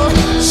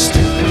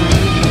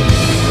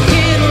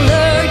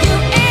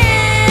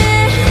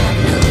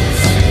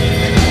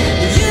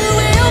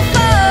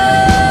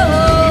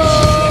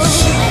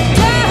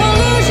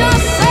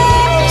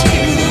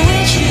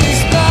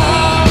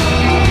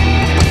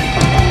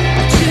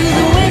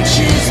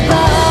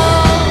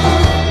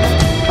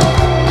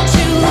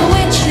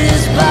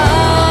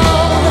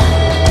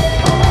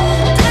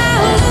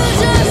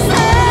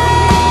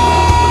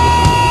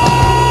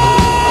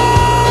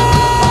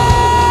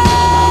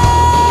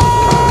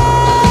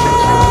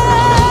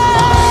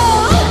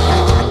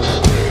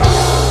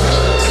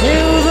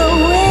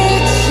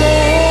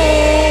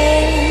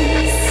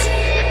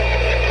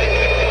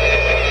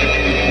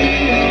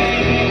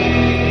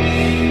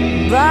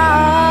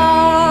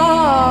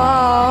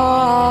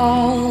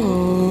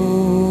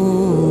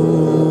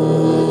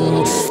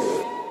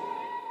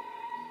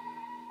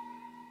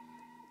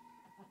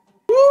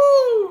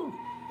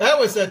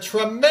 a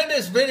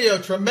tremendous video,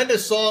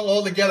 tremendous song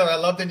altogether. I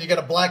loved it. And you got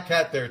a black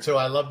cat there too.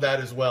 I love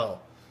that as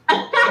well.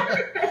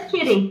 That's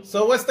Kitty.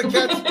 So what's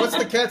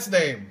the cat's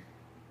name?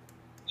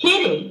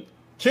 Kitty.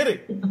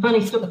 Kitty. It's a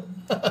funny story.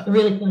 A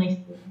really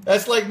funny story.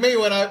 That's like me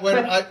when I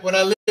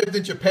lived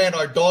in Japan.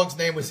 Our dog's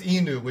name was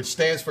Inu, which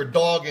stands for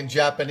dog in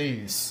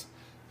Japanese.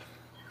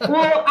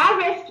 Well, I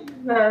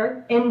rescued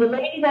her, and the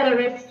lady that I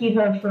rescued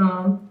her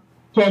from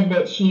said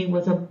that she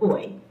was a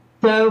boy.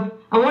 So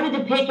I wanted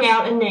to pick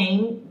out a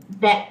name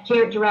that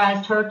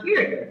characterized her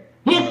character,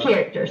 his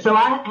character. So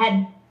I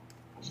had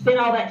spent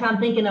all that time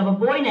thinking of a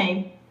boy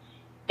name,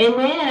 and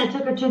then I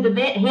took her to the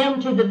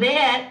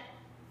vet.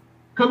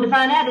 Come to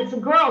find out it's a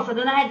girl. So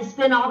then I had to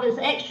spend all this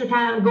extra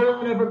time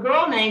going over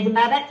girl names, and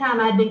by that time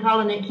I'd been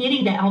calling it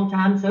Kitty that whole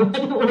time, so I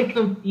didn't want to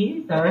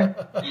confuse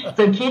her.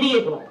 So Kitty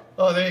it was.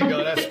 Oh, there you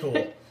go. That's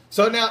cool.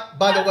 So now,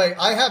 by the way,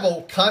 I have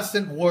a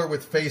constant war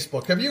with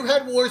Facebook. Have you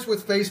had wars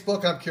with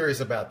Facebook? I'm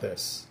curious about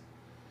this.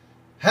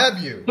 Have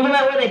you? You know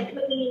where they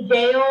put me in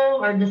jail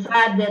or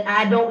decide that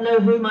I don't know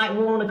who might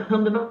want to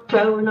come to my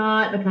show or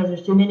not because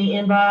there's too many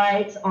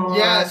invites, or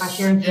if I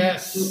share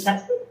that sort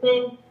of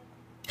thing?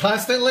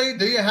 Constantly?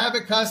 Do you have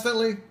it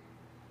constantly?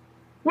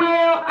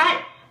 Well,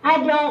 I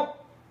don't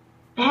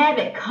have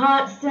it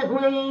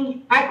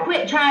constantly. I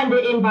quit trying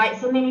to invite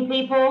so many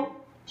people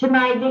to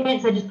my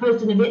events. I just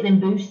post an event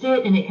and then boost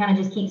it, and it kind of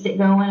just keeps it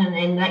going,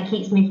 and that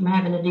keeps me from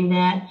having to do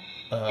that.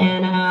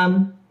 And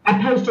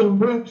I post in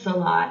groups a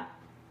lot.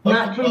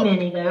 Not too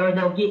many, though, or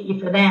they'll get you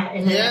for that.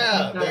 And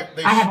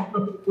I have a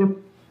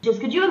group. Just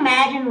could you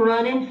imagine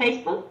running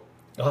Facebook?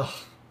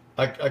 Oh,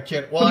 I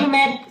can't. Well, could you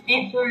imagine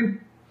answering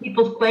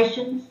people's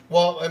questions?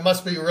 Well, it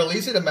must be real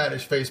easy to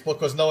manage Facebook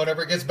because no one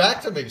ever gets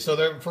back to me.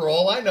 So for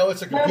all I know,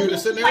 it's a computer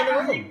sitting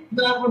there in the room.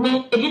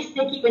 Well, they just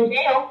stick you in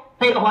jail.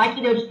 They don't like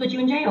you, they'll just put you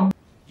in jail.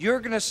 You're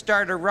going to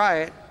start a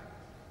riot,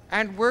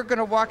 and we're going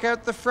to walk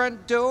out the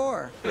front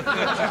door. Yeah,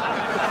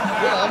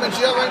 I'm in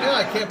jail right now.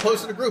 I can't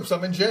post in the groups.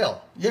 I'm in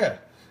jail. Yeah.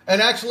 And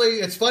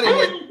actually, it's funny.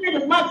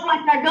 It's much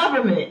like our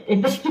government.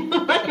 If they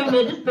don't like them,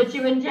 they just put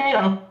you in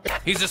jail.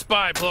 He's a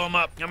spy. Blow him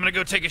up. I'm going to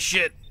go take a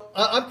shit.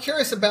 I'm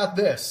curious about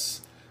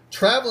this.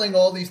 Traveling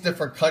all these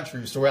different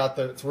countries throughout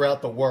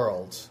the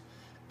world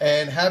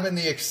and having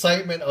the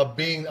excitement of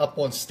being up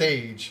on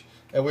stage.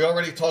 And we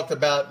already talked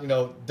about,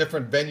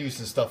 different venues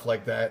and stuff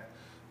like that.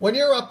 When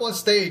you're up on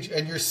stage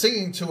and you're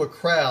singing to a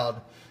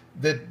crowd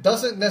that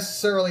doesn't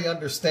necessarily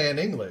understand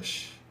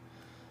English,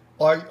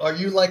 are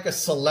you like a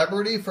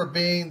celebrity for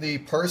being the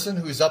person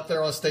who's up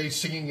there on stage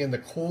singing in the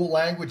cool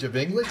language of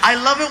English? I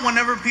love it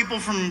whenever people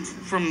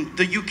from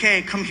the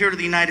UK come here to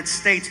the United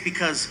States,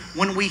 because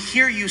when we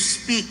hear you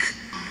speak,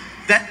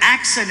 that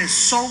accent is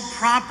so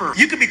proper.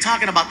 You could be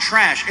talking about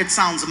trash. It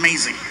sounds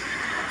amazing.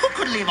 Who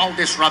could leave all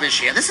this rubbish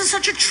here? This is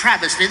such a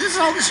travesty. This is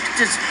all this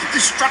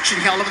destruction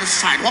here all over the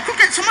sidewalk.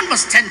 Okay, someone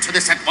must tend to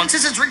this at once.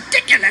 This is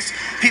ridiculous.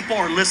 People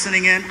are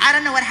listening in. I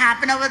don't know what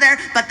happened over there,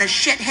 but the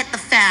shit hit the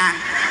fan.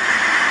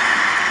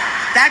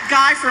 That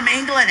guy from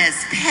England is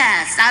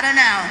pissed. I don't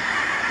know.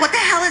 What the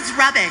hell is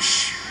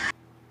rubbish?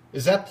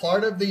 Is that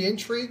part of the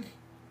intrigue?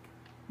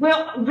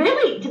 Well,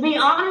 really, to be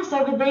honest,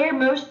 over there,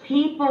 most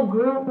people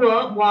grew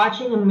up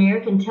watching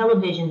American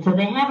television, so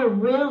they have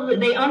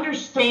they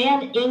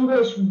understand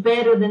English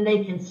better than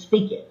they can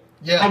speak it.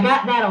 Yeah. I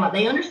got that a lot.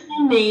 They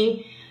understand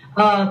me.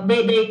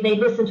 They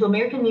listen to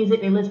American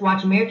music. They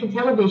watch American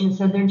television,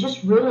 so they're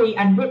just really,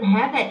 I didn't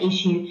have that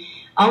issue.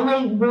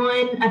 Only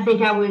one, I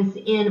think I was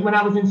in, when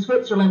I was in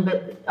Switzerland,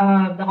 but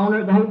the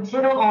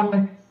hotel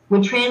owner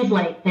would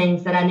translate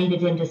things that I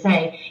needed him to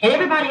say. And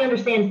everybody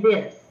understands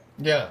this.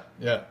 Yeah,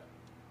 yeah.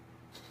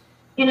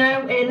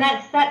 And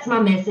that's my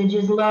message,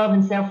 is love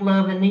and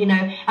self-love. And,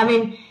 I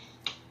mean,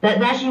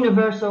 that's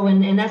universal,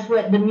 and that's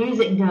what the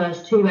music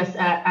does, too.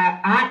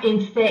 I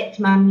infect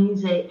my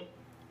music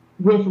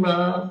with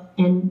love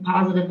and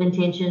positive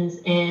intentions.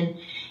 And,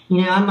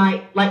 I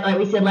might, like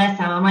we said last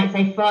time, I might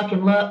say fuck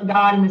and love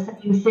God in the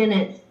same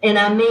sentence. And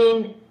I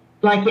mean,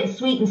 like, it's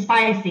sweet and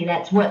spicy.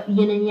 That's what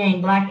yin and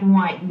yang, black and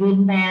white, good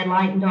and bad,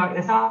 light and dark.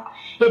 That's all.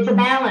 It's a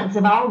balance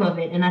of all of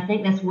it. And I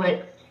think that's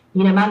what,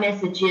 my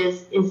message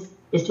is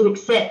to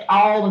accept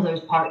all of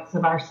those parts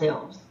of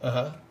ourselves.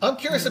 I'm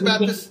curious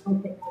about this.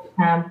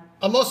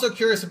 I'm also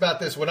curious about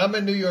this. When I'm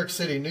in New York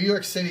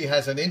City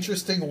has an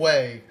interesting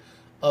way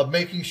of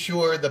making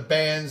sure the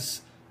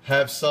bands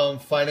have some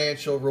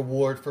financial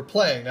reward for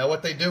playing. Now,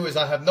 what they do is,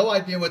 I have no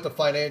idea what the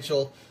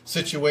financial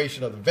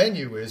situation of the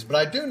venue is, but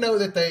I do know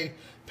that they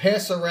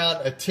pass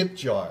around a tip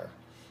jar.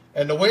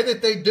 And the way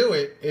that they do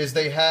it is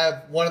they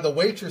have one of the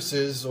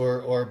waitresses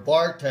or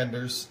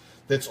bartenders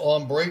that's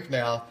on break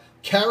now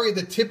carry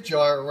the tip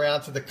jar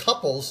around to the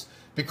couples,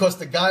 because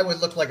the guy would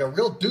look like a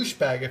real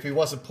douchebag if he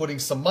wasn't putting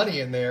some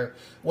money in there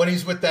when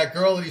he's with that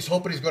girl that he's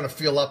hoping he's going to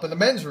feel up in the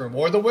men's room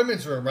or the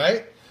women's room,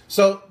 right?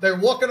 So they're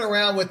walking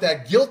around with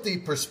that guilty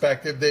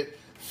perspective that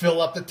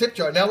fill up the tip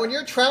jar. Now, when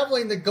you're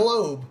traveling the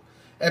globe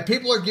and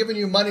people are giving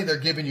you money, they're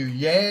giving you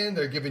yen,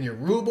 they're giving you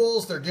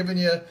rubles, they're giving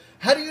you...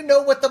 How do you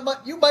know what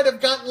you might have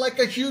gotten like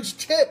a huge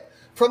tip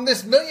from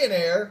this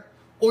millionaire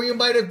Or you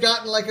might have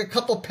gotten like a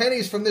couple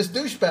pennies from this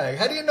douchebag.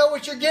 How do you know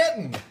what you're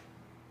getting?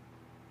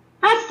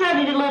 I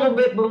studied a little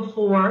bit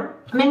before.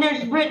 I mean,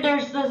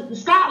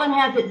 Scotland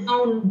has its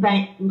own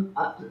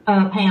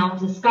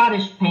pounds, the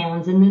Scottish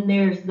pounds, and then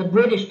there's the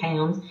British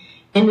pounds,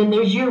 and then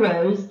there's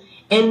euros,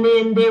 and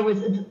then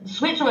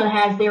Switzerland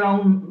has their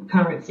own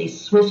currency,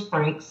 Swiss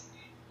francs,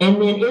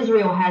 and then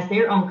Israel has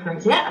their own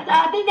currency.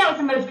 I think that was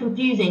the most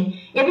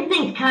confusing.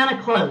 Everything's kind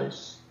of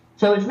close,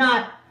 so it's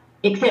not,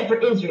 except for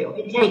Israel.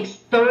 It takes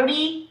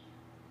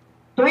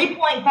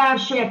 3.5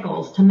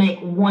 shekels to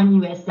make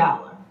 $1 US.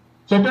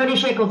 So 30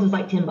 shekels is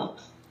like $10.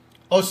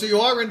 Oh, so you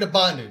are into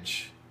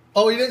bondage.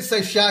 Oh, you didn't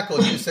say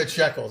shackles, you said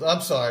shekels.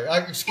 I'm sorry.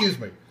 Excuse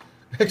me.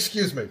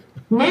 Excuse me.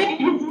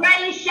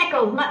 Israeli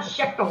shekels, not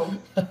shekels.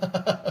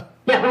 Yeah,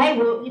 but hey,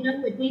 well,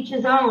 it's each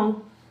his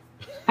own.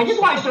 I just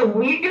watched a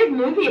weird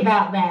movie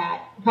about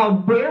that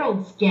called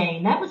Beryl's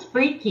Game. That was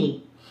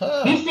freaky.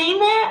 Have you seen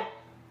that?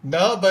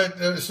 No,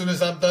 but as soon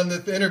as I'm done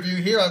with the interview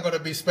here, I'm going to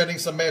be spending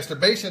some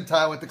masturbation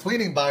time with the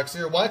cleaning box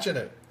here watching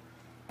it.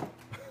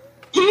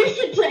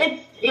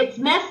 It's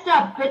messed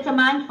up. It's a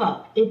mind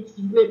fuck. It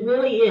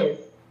really is.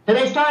 But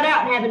they start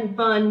out having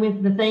fun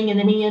with the thing, and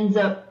then he ends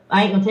up,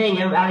 I ain't going to tell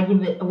you, I'll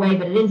give it away,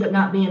 but it ends up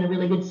not being a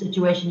really good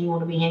situation you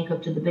want to be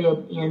handcuffed to the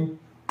bed in.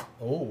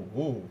 Oh,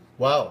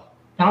 wow.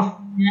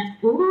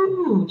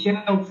 Ooh,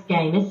 Gerald's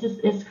Game.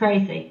 It's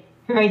crazy.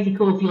 Crazy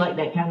cool if you like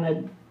that kind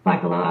of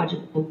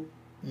psychological.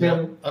 Yeah.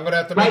 Really. I'm going to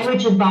have to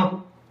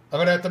I'm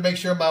going to have to make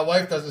sure my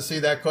wife doesn't see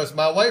that, because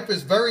my wife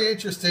is very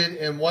interested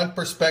in one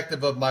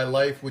perspective of my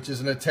life, which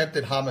is an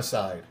attempted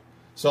homicide.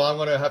 So I'm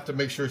going to have to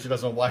make sure she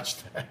doesn't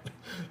watch that.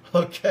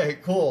 Okay,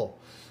 cool.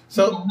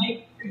 So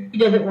she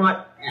doesn't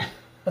want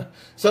that.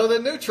 So the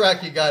new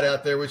track you got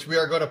out there, which we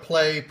are going to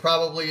play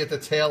probably at the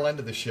tail end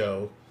of the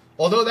show,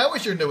 although that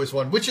was your newest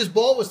one. Witch's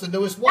Ball was the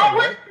newest one, That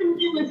right? was the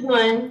newest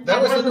one.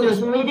 That was the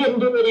newest one. We didn't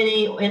do it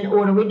in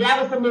order.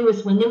 That was the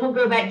newest one. Then we'll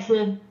go back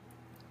to,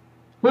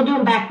 we'll do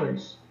them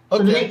backwards.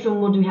 Okay. So the next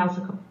one we'll do House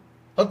of Cards.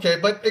 Okay,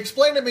 but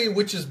explain to me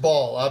Witch's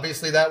Ball.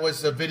 Obviously, that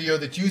was a video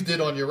that you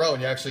did on your own.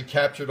 You actually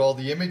captured all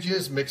the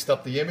images, mixed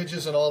up the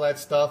images and all that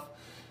stuff.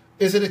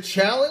 Is it a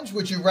challenge?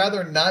 Would you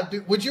rather not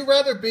do? Would you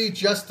rather be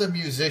just a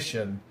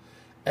musician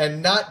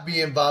and not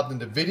be involved in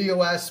the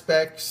video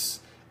aspects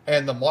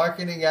and the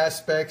marketing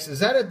aspects? Is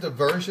that a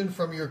diversion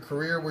from your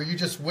career where you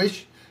just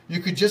wish you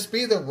could just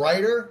be the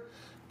writer,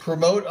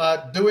 promote,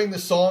 doing the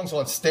songs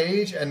on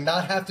stage and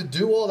not have to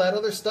do all that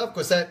other stuff?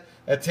 Because that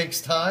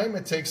takes time.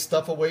 It takes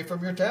stuff away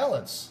from your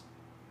talents.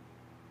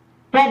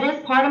 That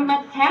is part of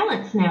my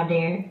talents now,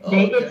 Darin. Oh,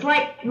 okay. It's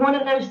like one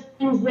of those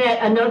things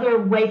that another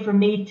way for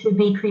me to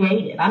be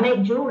creative. I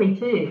make jewelry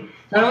too.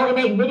 So I don't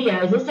only make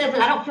videos.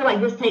 I don't feel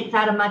like this takes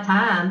out of my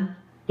time,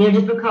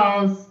 just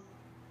because,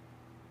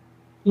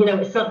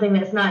 it's something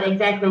that's not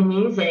exactly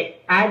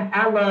music.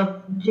 I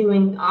love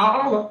doing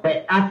all of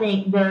it. I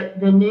think I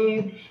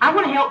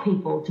want to help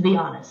people, to be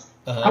honest.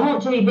 I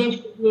want to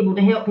eventually be able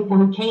to help people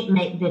who can't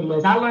make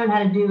videos. I learned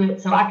how to do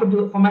it so I could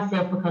do it for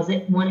myself because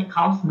it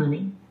costs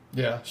money.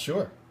 Yeah,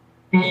 sure.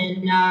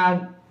 And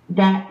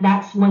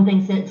that's one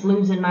thing since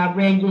losing my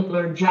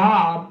regular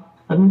job,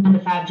 a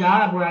 9-to-5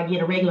 job where I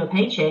get a regular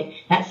paycheck.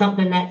 That's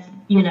something that's,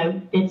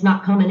 it's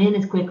not coming in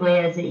as quickly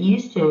as it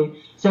used to.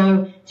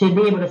 So to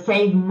be able to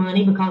save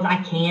money because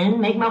I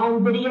can make my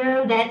own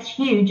video, that's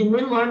huge. And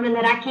then learning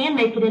that I can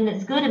make it and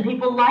it's good and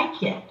people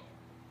like it.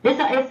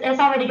 It's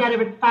already got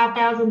over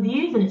 5,000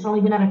 views and it's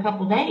only been out a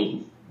couple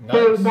days. Nice.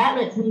 So that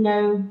lets me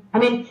know. I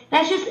mean,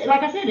 that's just,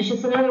 like I said, it's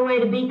just another way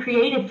to be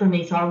creative for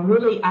me. So I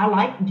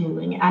like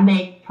doing it. I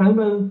make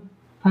promo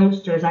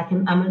posters.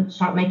 I'm going to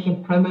start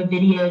making promo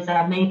videos.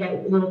 I made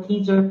that little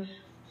teaser.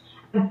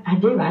 I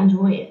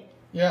enjoy it.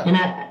 Yeah. And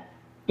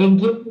it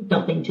gives me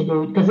something to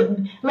do because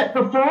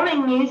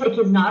performing music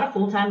is not a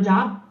full-time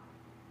job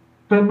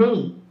for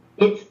me.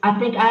 I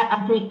think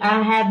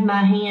I have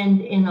my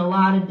hand in a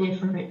lot of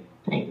different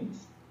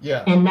things.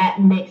 Yeah. And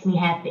that makes me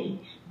happy.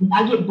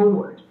 I get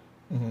bored.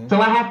 Mm-hmm. So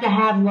I have to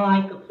have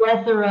like a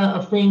plethora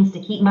of things to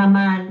keep my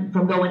mind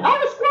from going, oh,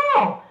 the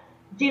squirrel.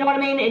 Do you know what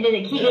I mean? And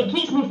it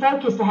keeps me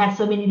focused to have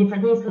so many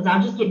different things because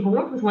I'll just get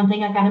bored with one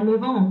thing. I got to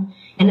move on.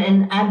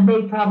 And I've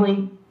made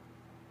probably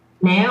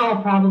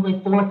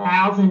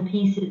 4,000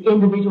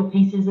 individual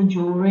pieces of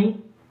jewelry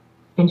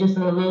in just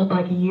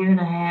a year and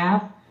a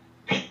half.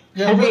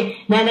 Yeah.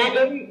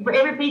 For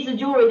every piece of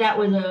jewelry, that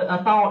was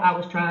a thought I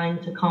was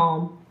trying to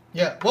calm.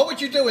 Yeah. What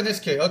would you do in this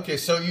case? Okay,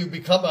 so you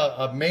become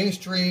a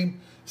mainstream,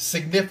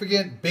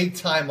 significant,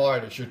 big-time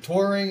artist. You're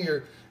touring.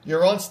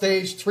 You're on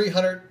stage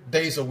 300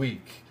 days a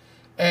week.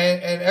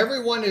 And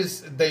everyone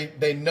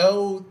they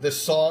know the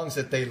songs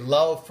that they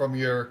love from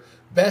your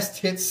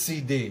best hits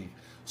CD.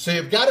 So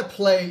you've got to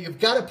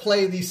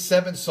play these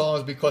 7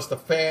 songs because the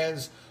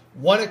fans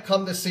want to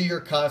come to see your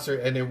concert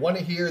and they want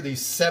to hear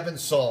these 7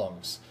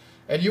 songs.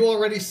 And you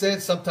already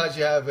said sometimes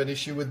you have an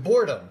issue with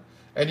boredom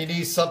and you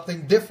need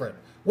something different.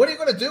 What are you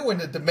going to do when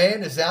the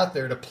demand is out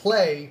there to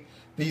play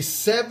these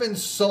 7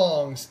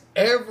 songs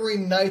every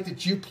night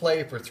that you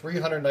play for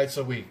 300 nights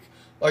a week?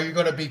 Are you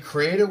going to be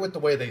creative with the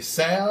way they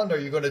sound? Are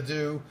you going to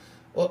do,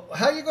 well,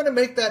 how are you going to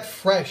make that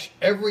fresh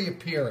every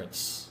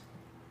appearance?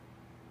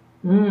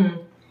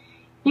 Well,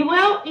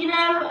 you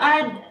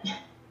know,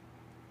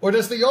 or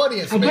does the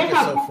audience make it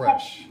so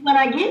fresh? When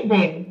I get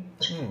there.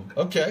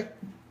 Okay.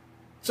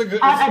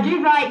 I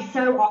do write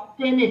so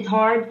often, it's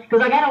hard,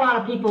 because I got a lot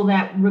of people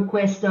that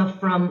request stuff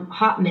from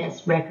Hot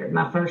Mess record,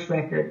 my first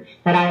record,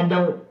 that I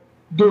don't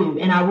do,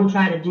 and I will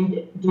try to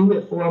do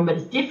it for them, but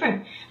it's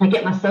different, like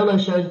at my solo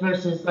shows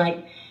versus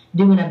like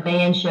doing a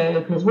band show,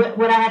 because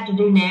what I have to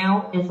do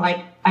now is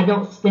like, I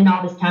don't spend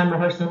all this time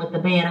rehearsing with the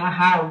band. I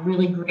hire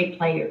really great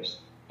players,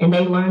 and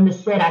they learn the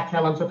set, I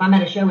tell them. So if I'm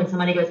at a show and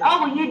somebody goes,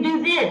 oh, well, you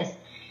do this,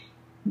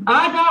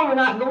 odds are we're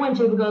not going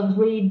to, because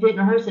we didn't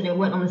rehearse it. It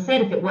wasn't on the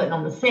set if it wasn't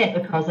on the set,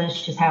 because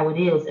that's just how it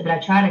is. But I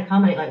try to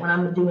accommodate, like when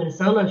I'm doing a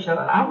solo show,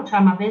 I will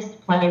try my best to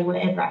play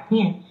whatever I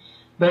can,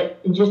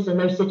 but just in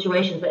those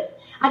situations. But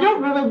I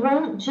don't really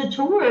want to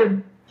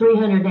tour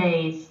 300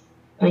 days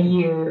a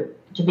year,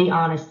 to be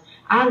honest.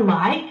 I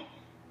like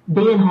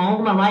being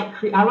home. I like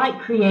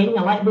creating.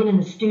 I like being in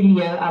the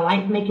studio. I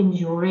like making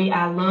jewelry.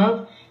 I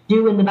love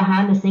doing the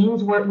behind the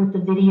scenes work with the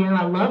video.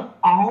 I love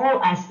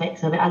all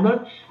aspects of it. I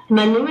love,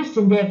 my newest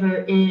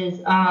endeavor is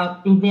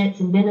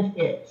events and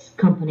benefits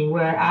company,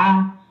 where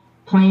I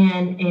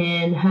plan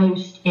and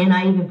host, and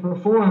I even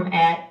perform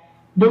at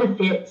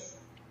benefits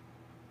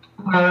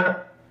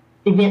or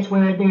events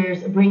where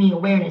there's bringing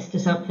awareness to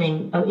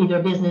something, either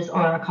a business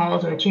or a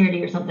cause or a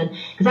charity or something.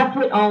 Because I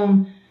put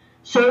on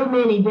so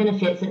many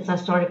benefits since I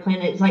started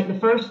playing. It's like the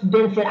first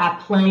benefit I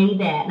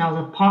played at, and I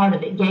was a part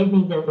of it, gave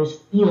me those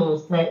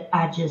feels that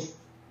I just,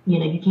 you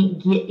know, you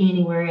can't get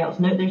anywhere else.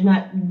 No, there's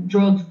not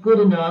drugs good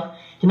enough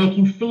to make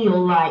you feel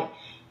like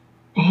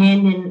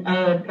handing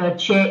a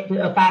check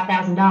of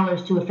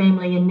 $5,000 to a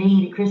family in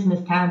need at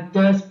Christmas time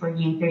does for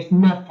you. There's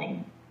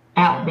nothing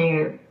out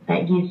there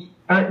that gives,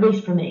 or at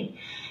least for me.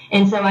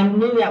 And so I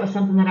knew that was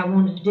something that I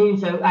wanted to do.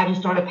 So I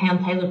just started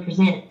Pam Taylor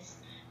Presents,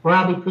 where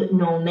I'll be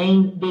putting on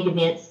main big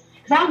events.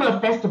 Because I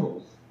love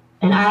festivals,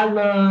 and I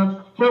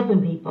love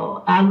helping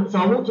people. So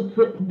I want to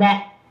put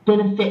that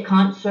benefit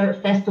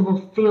concert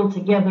festival feel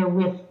together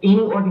with any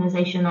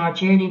organization or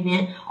charity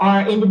event or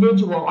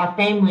individual or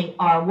family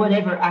or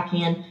whatever I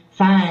can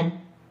find.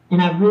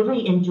 And I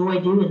really enjoy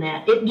doing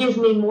that. It gives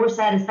me more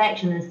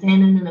satisfaction than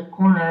standing in a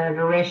corner at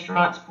a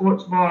restaurant,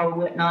 sports bar, or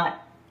whatnot.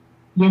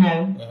 You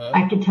know,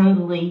 I could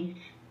totally,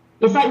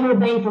 it's like more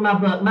bang for my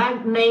buck. My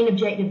main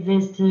objective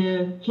is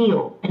to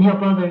heal and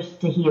help others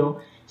to heal.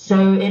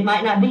 So it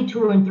might not be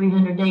touring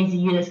 300 days a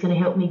year that's going to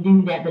help me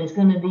do that, but it's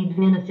going to be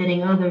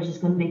benefiting others. It's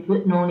going to be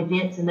putting on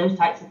events and those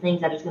types of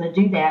things that is going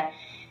to do that.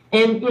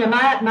 And, you know,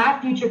 my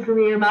future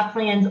career, my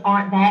plans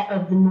aren't that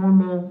of the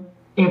normal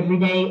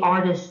everyday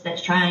artist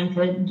that's trying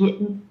to get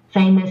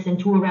famous and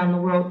tour around the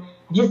world.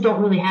 I just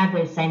don't really have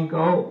those same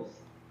goals.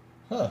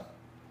 Huh.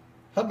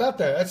 How about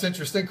that? That's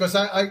interesting, because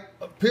I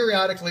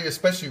periodically,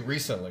 especially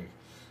recently,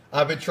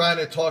 I've been trying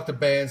to talk to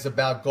bands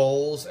about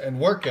goals and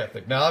work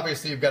ethic. Now,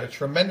 obviously, you've got a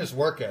tremendous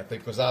work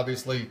ethic, because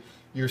obviously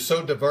you're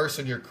so diverse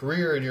in your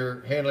career and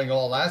you're handling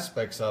all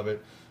aspects of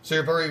it. So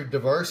you're very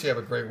diverse. You have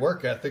a great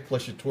work ethic,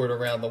 plus you toured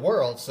around the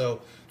world.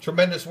 So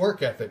tremendous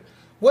work ethic.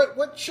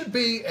 What should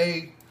be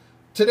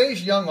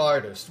today's young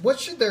artist? What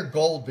should their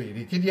goal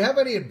be? Can you have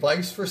any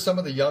advice for some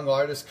of the young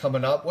artists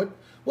coming up?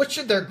 What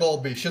should their goal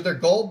be? Should their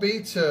goal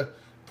be to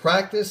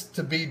practice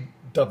to be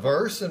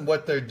diverse in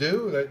what they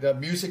do? That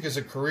music is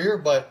a career,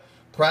 but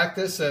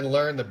practice and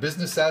learn the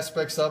business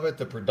aspects of it,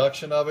 the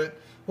production of it.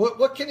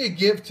 What can you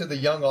give to the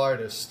young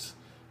artists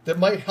that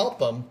might help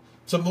them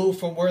to move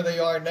from where they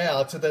are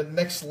now to the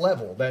next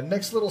level, that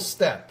next little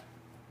step?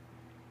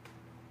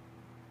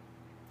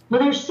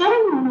 Well, there's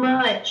so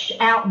much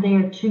out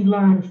there to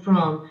learn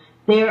from.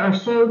 There are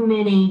so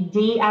many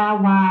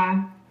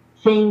DIY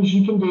things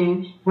you can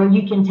do where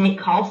you can take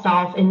cost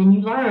off, and then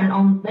you learn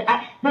on.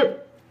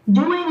 But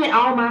doing it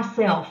all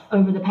myself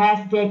over the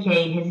past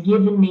decade has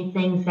given me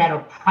things that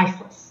are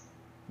priceless.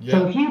 Yeah.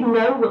 So if you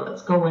know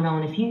what's going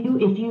on, if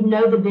you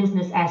know the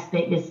business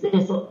aspect,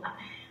 it's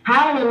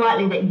highly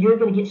unlikely that you're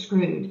going to get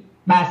screwed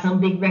by some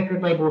big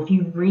record label if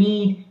you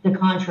read the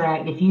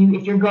contract, if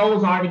your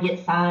goals are to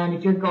get signed,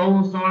 if your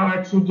goals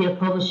are to get a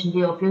publishing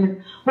deal,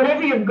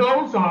 whatever your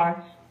goals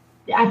are,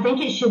 I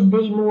think it should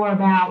be more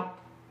about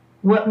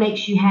what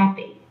makes you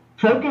happy.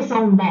 Focus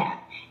on that.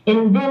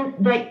 And then,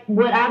 like,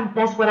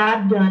 that's what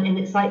I've done. And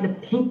it's like the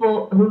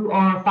people who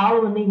are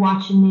following me,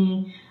 watching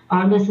me,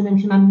 are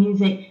listening to my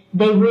music,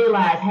 they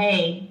realize,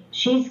 hey,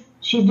 she's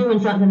doing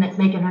something that's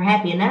making her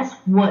happy. And that's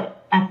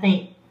what I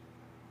think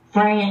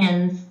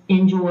fans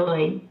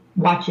enjoy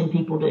watching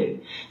people do.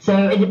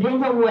 So it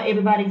depends on what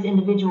everybody's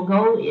individual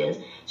goal is.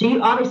 So you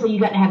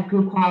got to have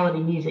good quality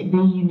music, be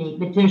unique.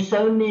 But there's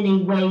so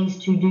many ways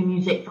to do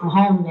music from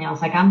home now.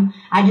 It's like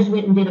I just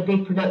went and did a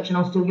big production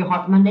on Steal Your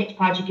Heart. My next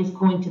project is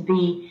going to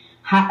be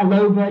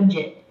low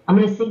budget. I'm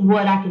going to see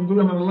what I can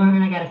do. I'm going to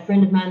learn. I got a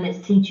friend of mine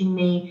that's teaching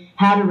me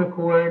how to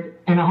record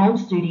in a home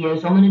studio.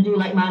 So I'm going to do,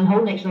 like, my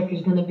whole next record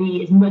is going to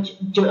be as much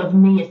of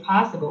me as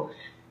possible.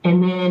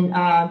 And then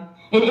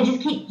and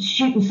just keep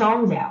shooting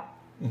songs out.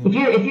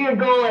 If your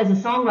goal as a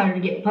songwriter to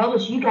get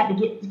published, you got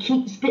to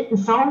keep spitting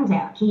songs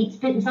out.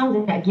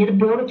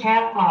 Build a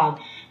catalog,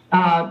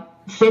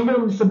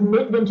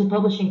 submit them to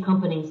publishing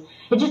companies.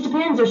 It just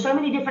depends. There's so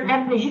many different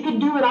avenues. You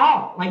could do it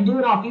all. If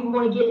you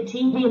want to get a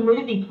TV and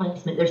movie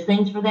placement, there's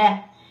things for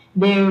that.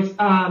 There's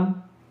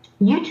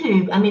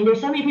YouTube. I mean, there's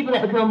so many people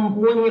that become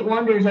one-hit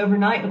wonders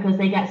overnight because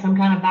they got some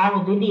kind of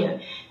viral video.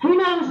 Who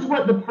knows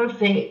what the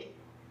perfect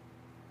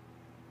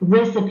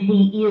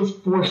recipe is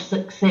for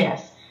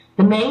success?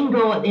 The main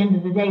goal at the end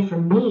of the day for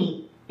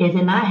me is,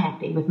 am I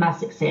happy with my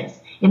success?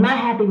 Am I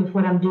happy with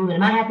what I'm doing?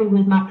 Am I happy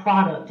with my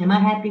product? Am I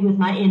happy with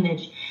my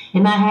image?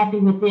 Am I happy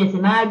with this?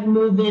 Am I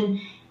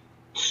moving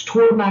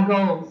toward my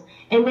goals?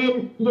 And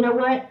then, you know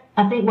what?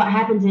 I think what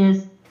happens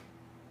is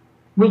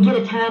we get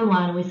a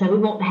timeline and we say we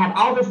want to have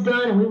all this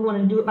done and we want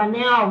to do it by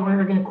now or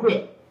we're going to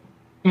quit.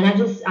 And I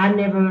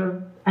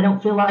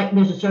don't feel like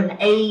there's a certain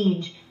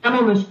age. I'm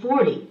almost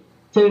 40.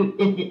 So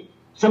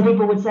some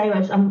people would say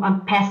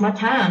I'm past my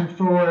time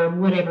for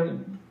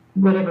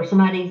whatever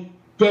somebody's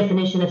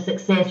definition of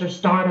success or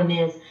stardom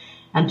is.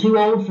 I'm too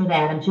old for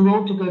that. I'm too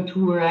old to go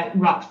tour at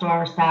rock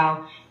star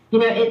style.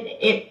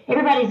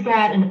 Everybody's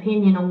got an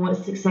opinion on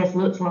what success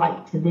looks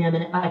like to them,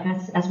 and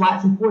that's why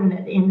it's important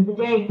at the end of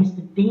the day is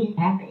to be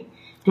happy.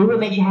 Do what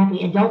makes you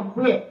happy, and don't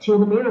quit till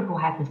the miracle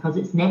happens, because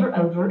it's never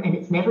over, and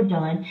it's never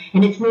done,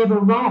 and it's never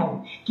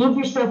wrong. Give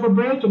yourself a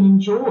break and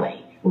enjoy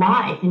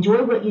life.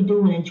 Enjoy what you're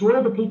doing. Enjoy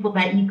the people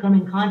that you come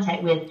in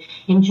contact with.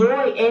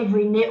 Enjoy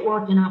every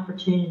networking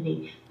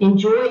opportunity.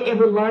 Enjoy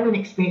every learning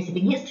experience. If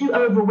it gets too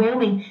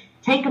overwhelming,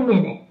 take a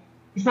minute.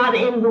 It's not the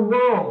end of the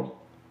world.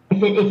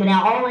 If it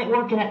all ain't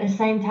working at the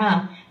same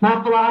time,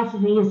 my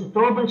philosophy is to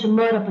throw a bunch of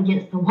mud up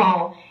against the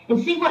wall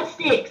and see what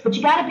sticks. But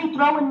you got to be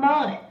throwing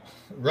mud.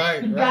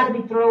 Right. You got to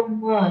be throwing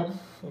mud.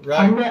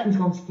 Right. Or nothing's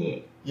gonna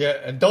stick. Yeah,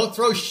 and don't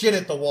throw shit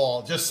at the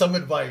wall. Just some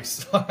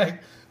advice.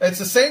 It's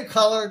the same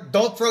color.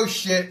 Don't throw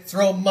shit.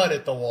 Throw mud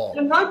at the wall.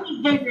 The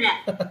monkeys do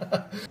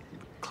that.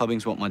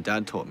 Clubbing's what my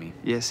dad taught me.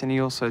 Yes, and he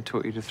also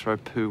taught you to throw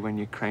poo when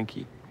you're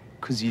cranky,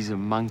 because he's a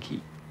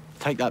monkey.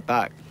 Take that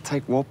back.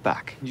 Take what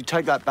back? You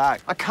take that back.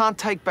 I can't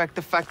take back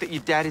the fact that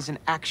your dad is an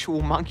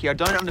actual monkey. I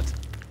don't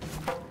understand.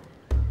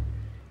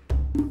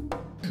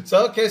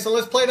 So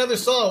let's play another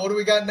song. What do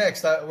we got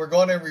next? We're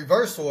going in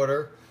reverse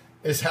order.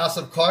 Is House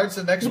of Cards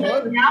the next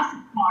one? House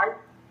of Cards.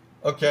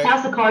 Okay.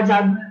 House of Cards,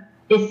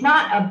 it's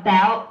not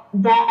about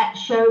that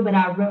show, but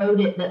I wrote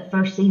it the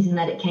first season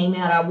that it came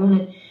out.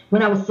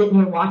 When I was sitting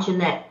here watching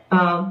that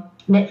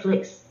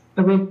Netflix,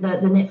 the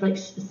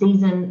Netflix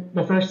season,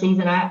 the first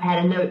season, I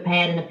had a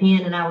notepad and a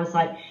pen, and I was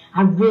like,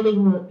 I really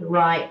want to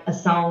write a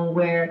song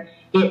where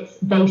it's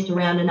based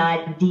around an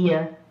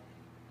idea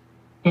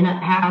in a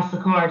House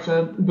of Cards.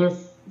 So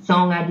this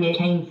song idea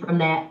came from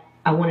that.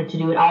 I wanted to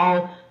do it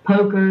all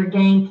poker,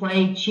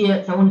 gameplay,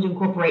 chips. I wanted to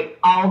incorporate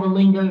all the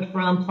lingo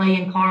from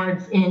playing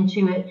cards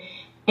into it,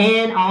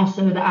 and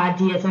also the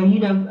idea. So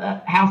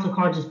House of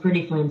Cards is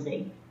pretty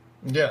flimsy.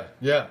 Yeah.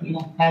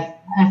 That's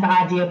the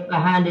idea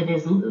behind it,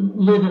 is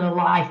living a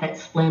life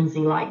that's flimsy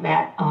like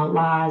that.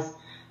 Lies,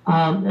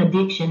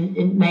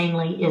 addiction,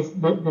 mainly is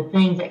the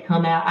things that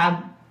come out. I'm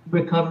a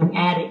recovering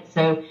addict,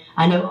 so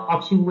I know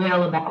all too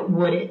well about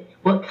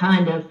what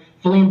kind of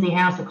flimsy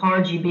house of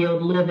cards you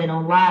build, living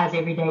on lies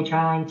every day,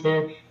 trying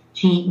to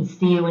cheat and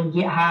steal and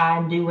get high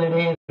and do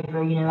whatever. I've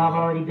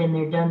already been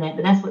there, done that.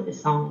 But that's what this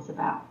song is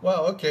about.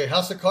 Well, okay.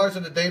 House of Cards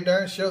on the Dave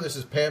Darin Show. This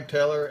is Pam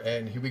Taylor,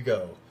 and here we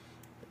go.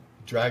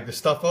 Drag the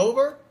stuff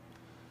over,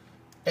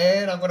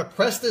 and I'm going to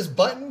press this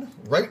button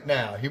right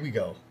now. Here we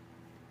go.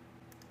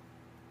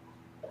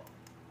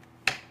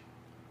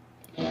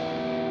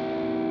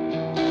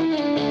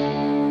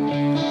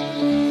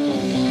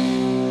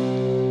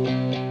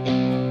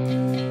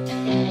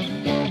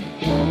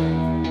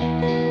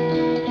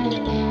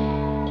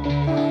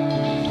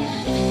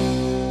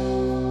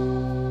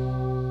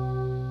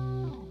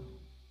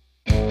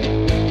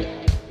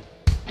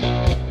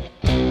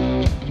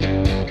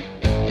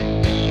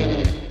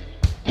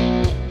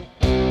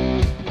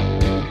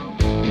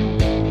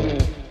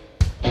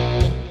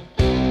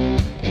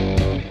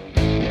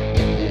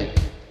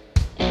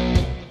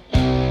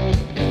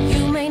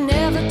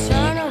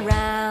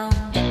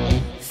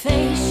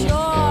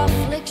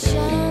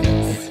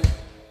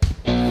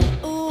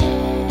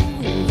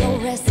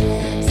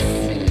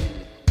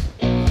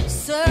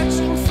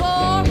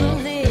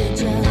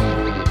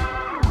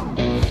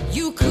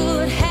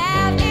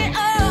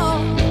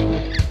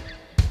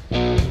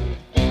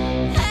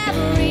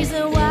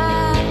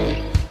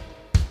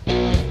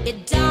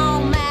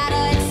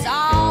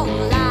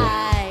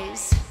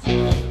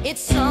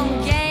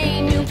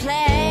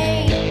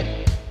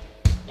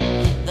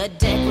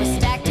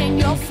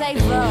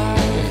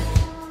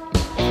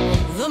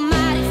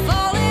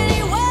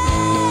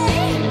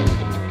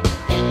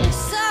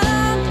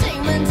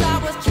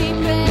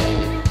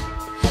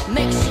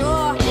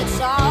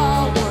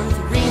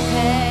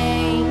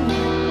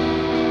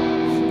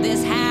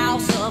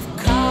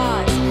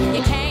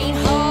 You can't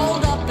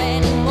hold up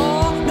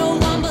anymore. No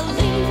one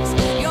believes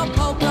your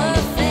poker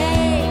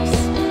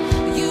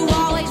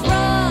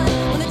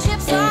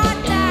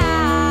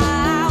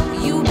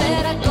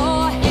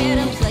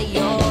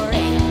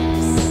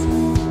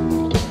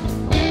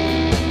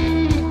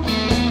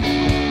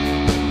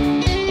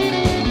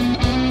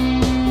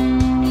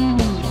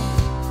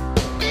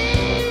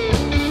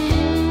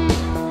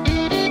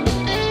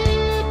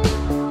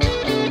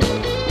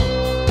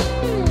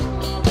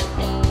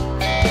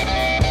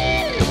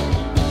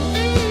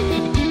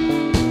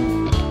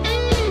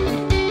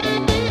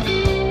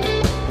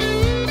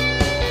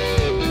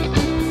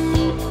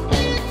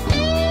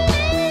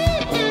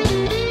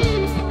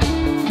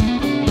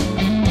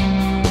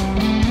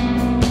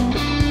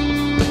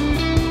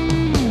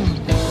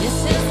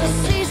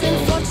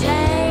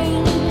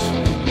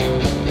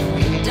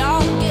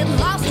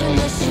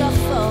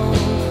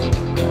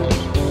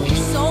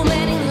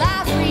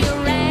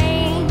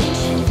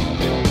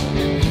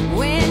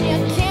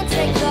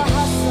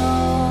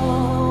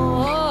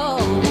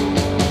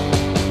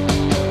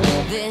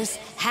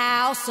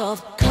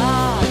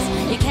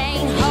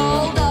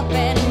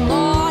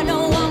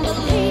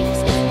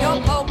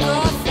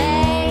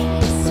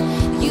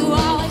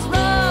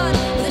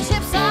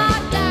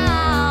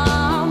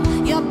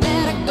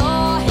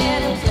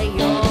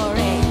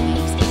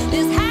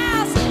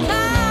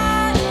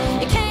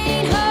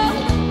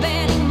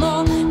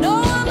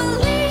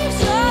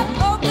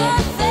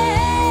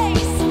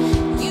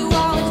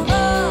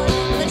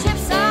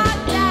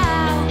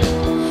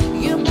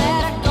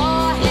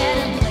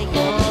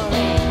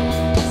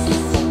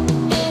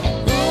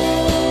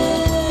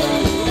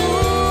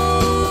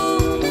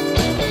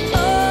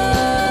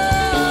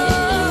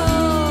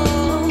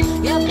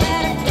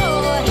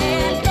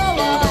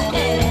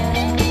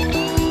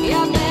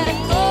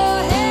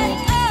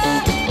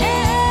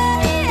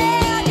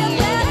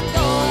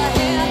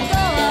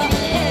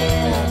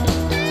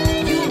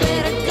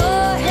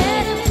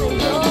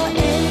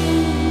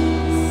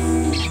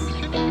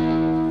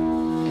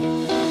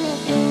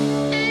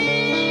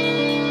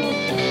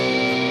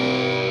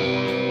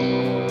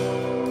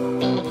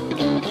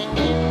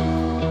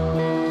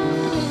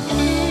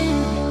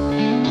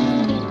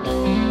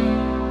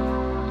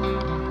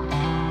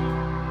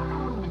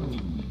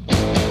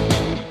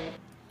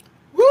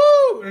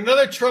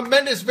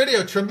tremendous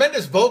video,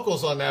 tremendous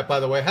vocals on that, by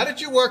the way. How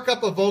did you work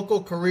up a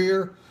vocal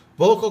career,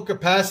 vocal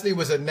capacity?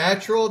 Was it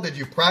natural? Did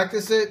you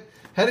practice it?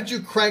 How did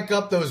you crank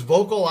up those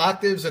vocal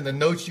octaves and the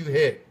notes you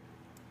hit?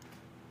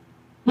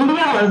 You know,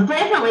 it was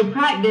definitely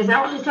practice.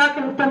 I was just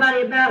talking to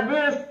somebody about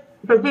this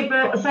because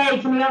people say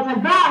to me all the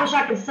time, "God, I wish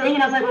I could sing."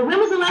 And I was like, "Well, when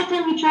was the last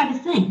time you tried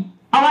to sing?"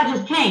 "Oh, I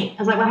just can't." I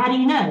was like, "Well, how do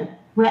you know?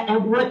 What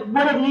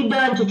have you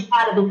done to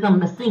try to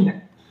become a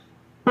singer?"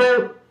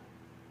 So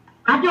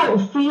I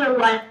don't feel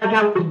like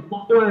I was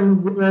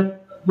born with a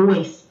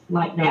voice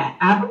like that.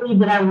 I believe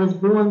that I was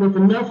born with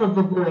enough of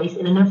a voice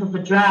and enough of a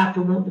drive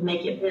to want to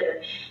make it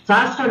better. So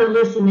I started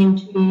listening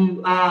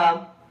to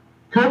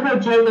Pam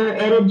Taylor,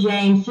 Etta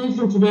James,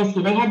 Susan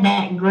Tedeschi. They had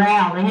that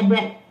growl. They had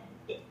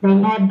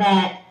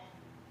that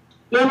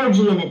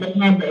energy in it. They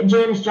had that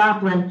Janis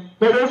Joplin.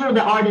 Those are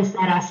the artists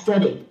that I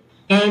studied.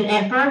 And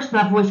at first,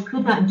 my voice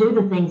could not do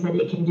the things that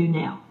it can do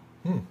now.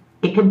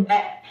 It could.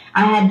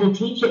 I had to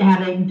teach it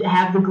how to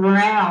have the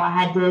growl. I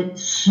had to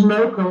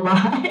smoke a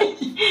lot.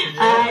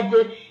 I had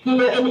to,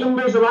 and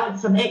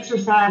there's some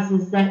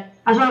exercises that.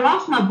 So I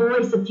lost my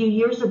voice a few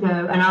years ago,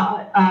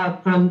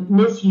 and from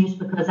misuse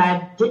because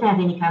I didn't have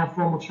any kind of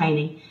formal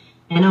training.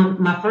 And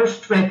on my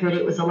first record,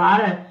 it was a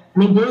lot of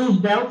blues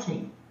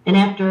belting. And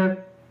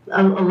after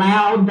a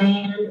loud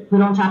band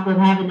put on top of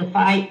having to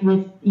fight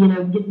with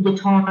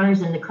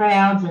guitars and the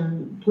crowds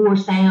and poor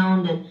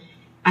sound, and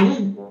I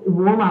just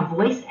wore my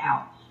voice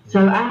out.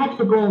 So I had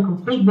to go on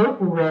complete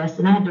vocal rest,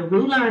 and I had to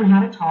relearn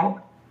how to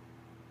talk.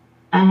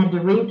 I had to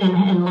read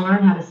and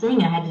learn how to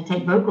sing. I had to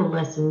take vocal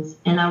lessons,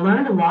 and I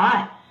learned a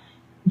lot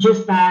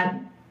just by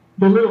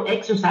the little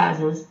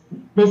exercises.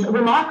 It's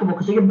remarkable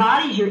because your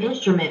body's your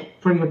instrument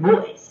for your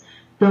voice.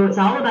 So it's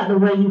all about the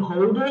way you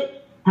hold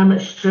it, how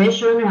much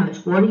stress you're under, how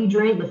much water you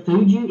drink, the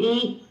food you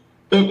eat.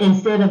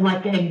 Instead of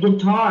like a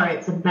guitar,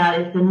 it's about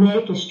if the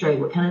neck is straight,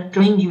 what kind of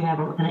strings you have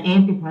on, what kind of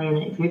amp you're playing.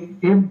 If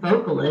you're a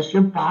vocalist,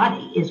 your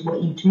body is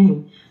what you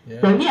tune. Yeah.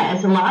 So yeah,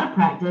 it's a lot of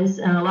practice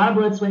and a lot of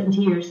blood, sweat, and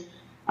tears.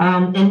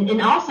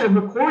 And also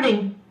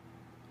recording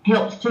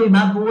helps too.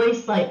 My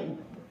voice, like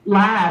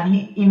live,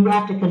 you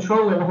have to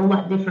control it a whole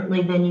lot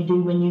differently than you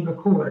do when you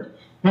record.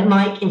 That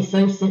mic is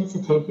so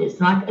sensitive. It's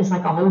like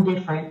a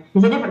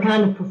different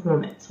kind of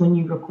performance when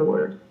you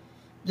record.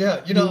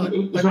 Yeah,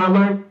 so I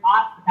learned a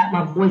lot about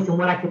my voice and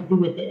what I could do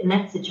with it in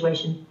that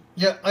situation.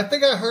 Yeah, I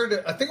think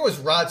it was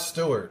Rod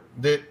Stewart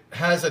that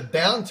has a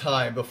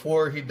downtime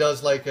before he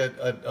does like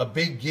a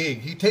big gig.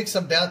 He takes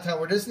some downtime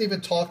where he doesn't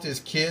even talk to his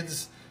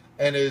kids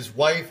and his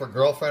wife or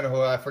girlfriend, or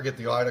who, I forget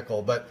the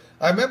article. But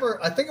I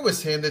think it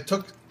was him that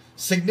took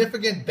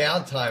significant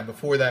downtime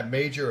before that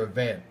major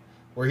event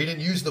where he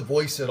didn't use the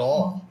voice at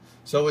all.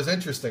 So it was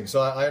interesting. So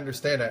I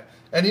understand that.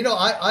 And,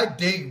 I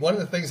dig, one of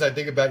the things I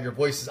dig about your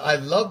voice is I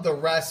love the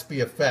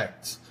raspy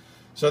effects.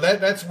 So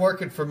that's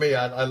working for me.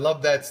 I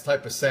love that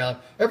type of sound.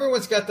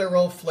 Everyone's got their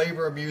own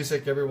flavor of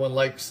music. Everyone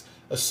likes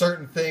a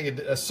certain thing,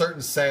 a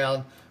certain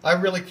sound. I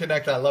really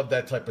connect. I love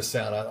that type of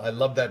sound. I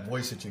love that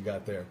voice that you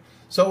got there.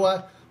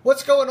 So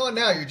what's going on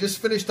now? You just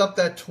finished up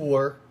that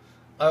tour.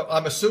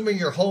 I'm assuming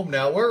you're home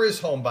now. Where is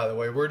home, by the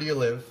way? Where do you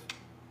live?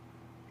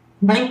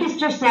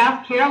 Lancaster,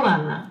 South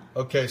Carolina.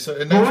 Okay, so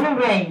born and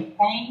raised,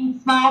 same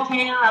small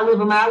town. I live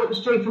a mile up the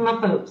street from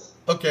my folks.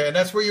 Okay, and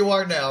that's where you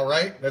are now,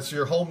 right? That's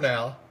your home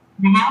now.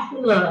 The house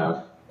of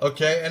love.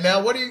 Okay, and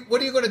now what are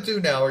you going to do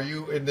now? Are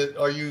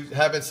you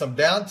having some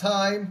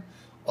downtime?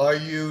 Are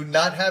you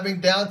not having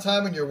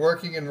downtime when you're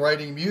working and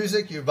writing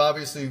music? You've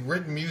obviously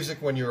written music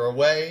when you're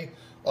away.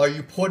 Are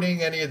you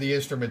putting any of the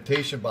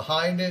instrumentation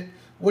behind it?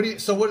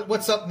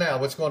 What's up now?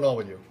 What's going on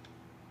with you?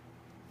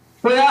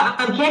 Well,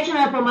 I'm catching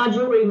up on my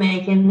jewelry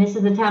making. This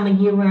is the time of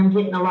year where I'm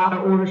getting a lot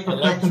of orders for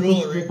custom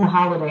pieces. It's a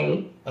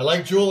holiday. I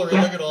like jewelry.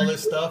 Yep. Look at all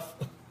this stuff.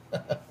 Oh,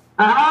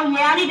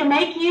 yeah, I need to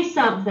make you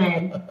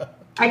something.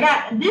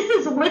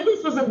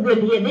 This was a good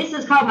hit. This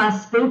is called my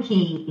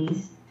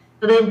Spookies.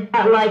 So they've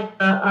got like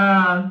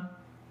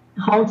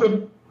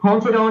haunted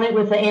on it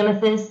with the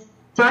amethyst.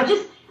 So I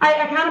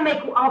kind of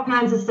make all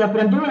kinds of stuff,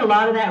 but I'm doing a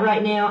lot of that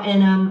right now.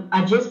 And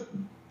I just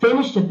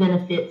finished a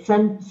benefit.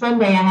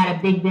 Sunday I had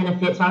a big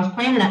benefit. So I was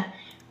planning it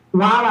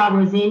while I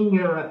was in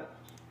Europe.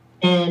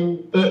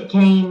 And it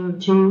came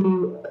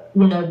to,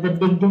 the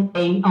big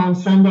day on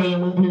Sunday,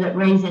 and we ended up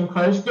raising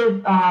close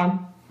to,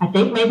 I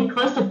think maybe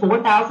close to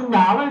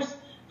 $4,000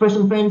 for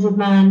some friends of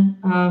mine.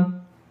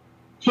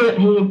 Chip,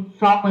 he had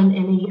fallen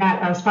and he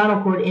got a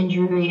spinal cord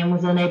injury and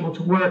was unable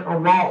to work or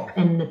walk.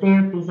 And the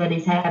therapies that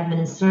he's having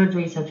and his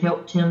surgeries have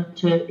helped him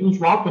he's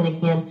walking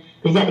again.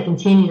 But he's got to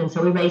continue them.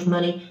 So we raised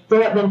money to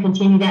help him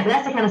continue that. But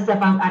that's the kind of stuff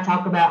I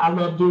talk about. I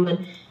love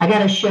doing. I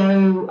got a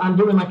show. I'm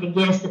doing like a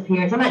guest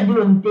appearance. I'm not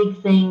doing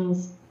big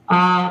things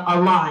a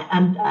lot.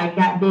 I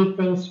got big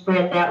things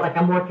spread out. Like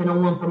I'm working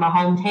on one for my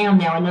hometown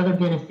now, another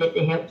benefit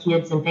to help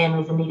kids and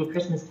families in need at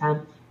Christmas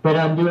time. But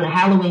I'm doing a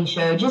Halloween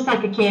show, just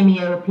like a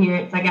cameo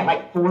appearance. I got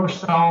like 4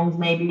 songs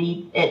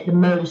maybe at the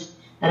most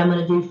that I'm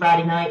going to do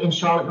Friday night in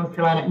Charlotte, North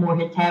Carolina at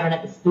Moorhead Tavern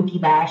at the Spooky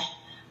Bash.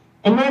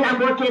 And then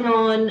I'm working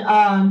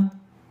on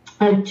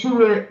a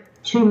tour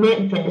to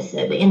Memphis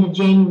at the end of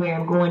January.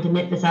 I'm going to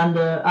Memphis. I'm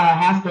the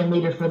house band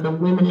leader for the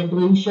Women in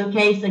Blues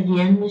Showcase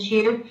again this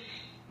year.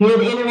 You know,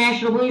 the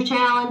International Blues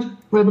Challenge,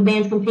 where the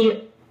bands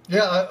compete.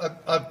 Yeah,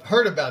 I've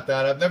heard about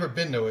that. I've never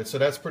been to it, so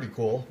that's pretty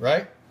cool,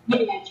 right? Yeah,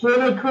 it's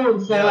really cool.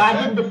 So yeah,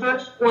 I did the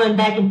first one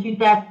back in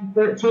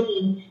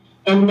 2013,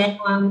 and now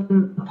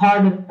I'm a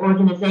part of the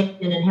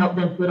organization and help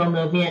them put on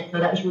the event. So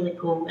that was really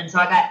cool. And so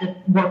I got to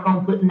work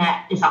on putting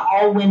that. It's an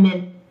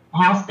all-women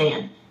house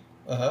band.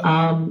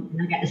 I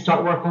got to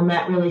start work on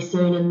that really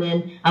soon, and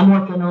then I'm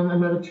working on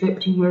another trip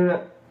to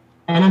Europe,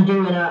 and I'm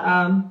doing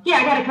I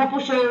got a couple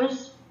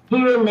shows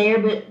here and there,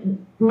 but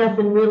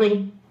nothing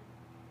really,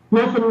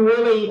 no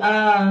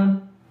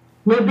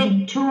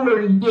big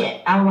tour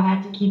yet. I will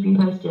have to keep you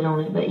posted on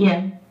it, but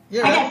yeah.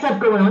 I got stuff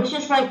going on. It's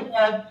just like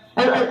a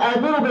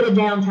little bit of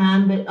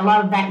downtime, but a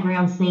lot of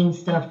background scene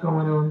stuff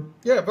going on.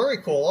 Yeah, very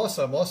cool.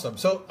 Awesome.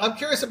 So I'm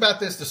curious about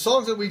this. The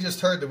songs that we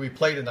just heard that we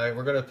played tonight,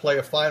 we're going to play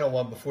a final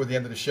one before the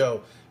end of the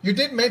show. You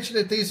did mention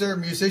that these are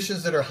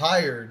musicians that are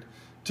hired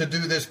to do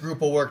this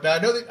group of work. Now,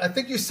 I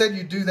think you said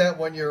you do that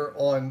when you're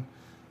on...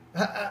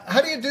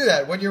 How do you do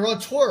that? When you're on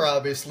tour,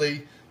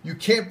 obviously, you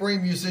can't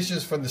bring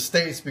musicians from the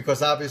States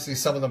because obviously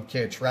some of them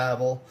can't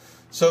travel.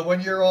 So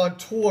when you're on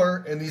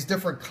tour in these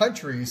different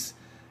countries,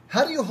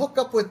 how do you hook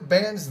up with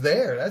bands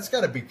there? That's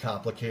got to be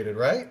complicated,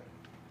 right?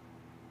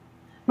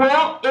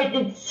 Well,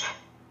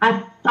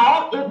 I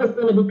thought it was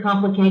going to be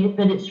complicated,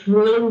 but it's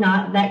really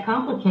not that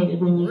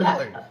complicated when you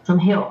got some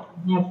help.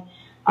 You have,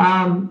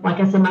 like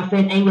I said, my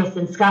friend Angus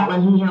in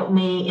Scotland, he helped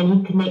me, and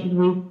he connected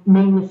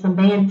me with some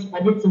bands. I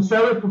did some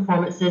solo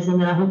performances,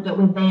 and then I hooked up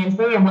with bands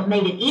there. And what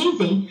made it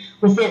easy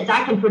was, since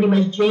I can pretty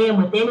much jam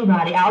with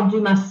anybody, I'll do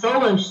my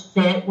solo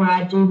set where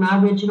I do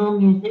my original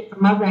music for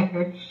my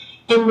record,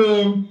 and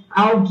then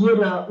I'll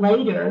get up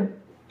later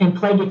and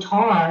play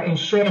guitar and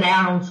shred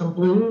out on some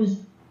blues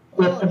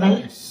with the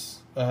band.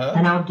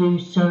 And I'll do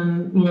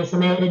some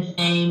Etta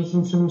James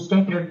and some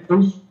standard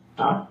blues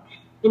stuff.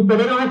 But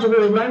they don't have to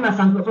really learn my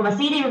songs. But for my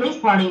CD release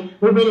party,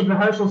 we rented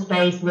rehearsal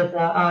space with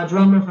a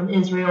drummer from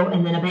Israel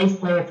and then a bass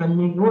player from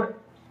New York.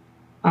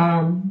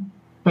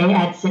 They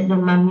had sent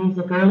them my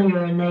music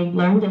earlier, and they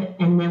learned it.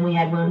 And then we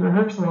had one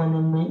rehearsal, and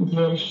then went and did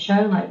a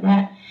show like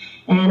that.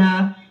 And,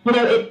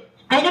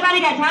 ain't nobody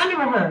got time to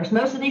rehearse.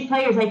 Most of these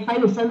players, they play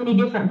with so many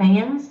different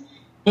bands,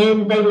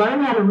 and they learn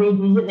how to read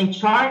music. They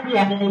chart it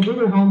out, they do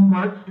their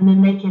homework, and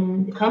then they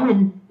can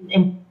come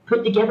and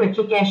put together a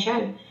kick-ass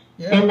show.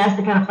 Yeah. And that's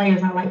the kind of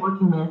players I like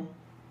working with.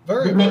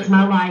 It makes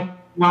my life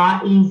a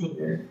lot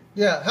easier.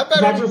 Yeah. How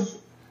about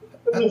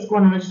what's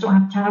going on? I just don't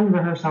have time to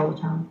rehearse all the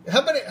time.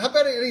 How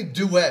about any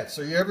duets?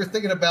 Are you ever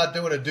thinking about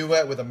doing a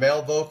duet with a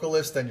male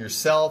vocalist and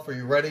yourself? Are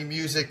you writing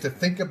music to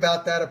think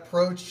about that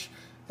approach?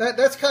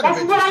 That's kind of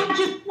interesting. That's what I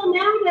just came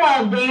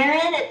out of,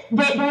 Darin.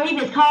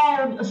 Dave, it's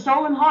called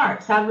Stolen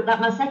Hearts.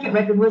 My second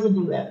record was a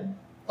duet.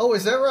 Oh,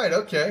 is that right?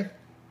 Okay.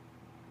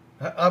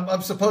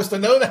 I'm supposed to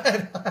know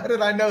that? How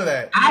did I know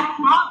that?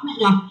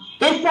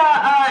 It's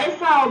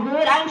all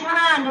good.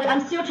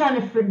 I'm still trying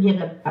to forget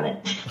about it.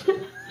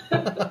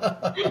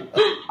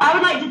 I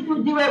would like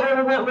to do it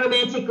where we're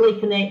romantically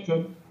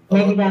connected.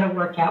 Maybe that'll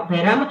work out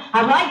better.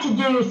 I'd like to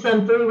do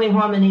some three-way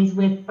harmonies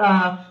with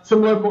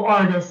some local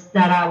artists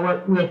that I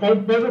work with. They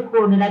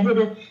recorded. I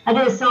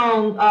did a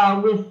song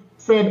with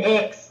said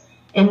X,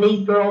 and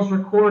these girls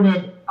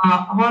recorded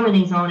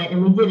harmonies on it,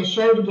 and we did a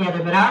show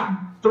together. But our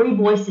three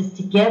voices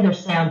together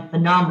sound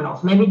phenomenal.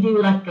 So maybe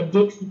do like a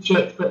Dixie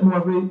Chicks, but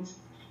more roots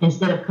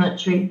instead of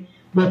country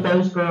with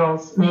those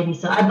girls. Maybe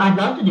so. I'd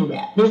love to do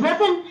that. There's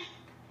nothing,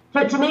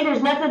 but to me,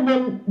 there's nothing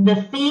than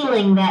the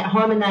feeling that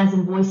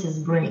harmonizing voices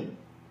bring.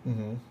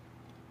 Mm-hmm.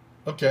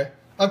 Okay.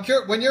 I'm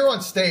curious, when you're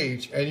on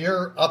stage and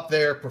you're up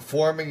there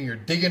performing, you're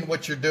digging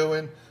what you're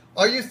doing,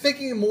 are you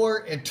thinking more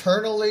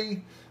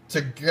internally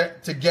to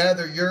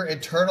gather your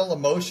internal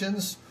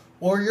emotions,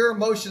 or your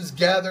emotions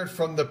gathered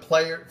from the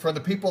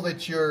people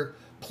that you're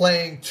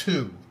playing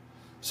to?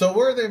 So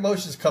where are the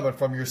emotions coming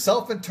from?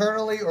 Yourself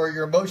internally, or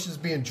your emotions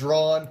being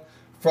drawn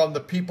from the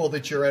people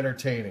that you're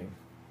entertaining?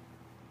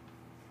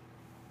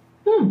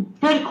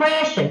 Good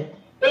question.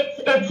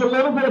 It's a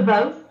little bit of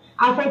both.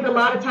 I think a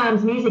lot of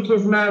times music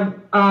is my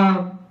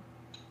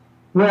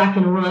where I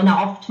can run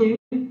off to.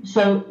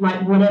 So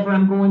like whatever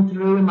I'm going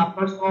through in my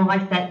personal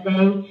life that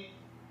day,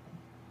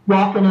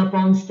 walking up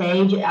on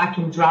stage, I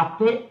can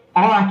drop it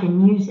or I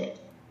can use it.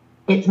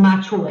 It's my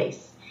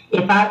choice.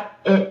 It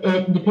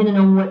depending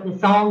on what the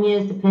song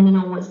is, depending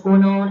on what's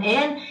going on,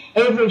 and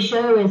every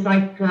show is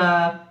like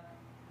I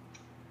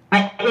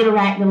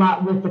interact a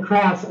lot with the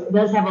crowd, so it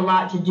does have a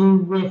lot to do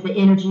with the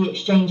energy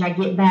exchange I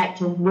get back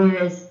to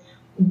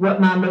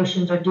what my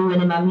emotions are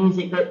doing in my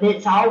music. But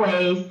it's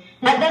always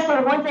that's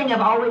the one thing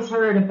I've always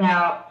heard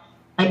about,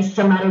 like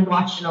somebody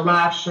watching a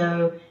live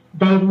show.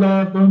 They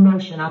love the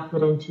emotion I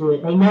put into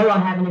it. They know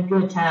I'm having a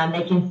good time.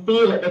 They can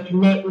feel it. They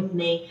connect with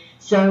me.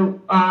 So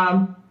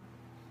I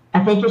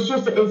think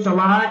it's a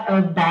lot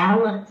of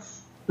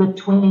balance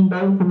between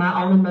both of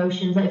my own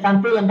emotions. If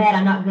I'm feeling bad,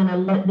 I'm not going to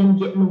let them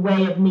get in the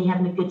way of me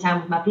having a good time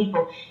with my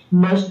people.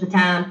 Most of the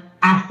time,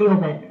 I feel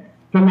better.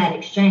 from that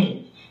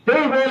exchange.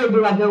 Very rarely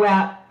do I go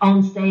out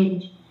on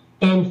stage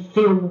and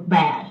feel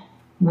bad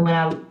when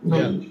I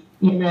leave.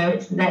 You know,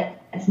 that's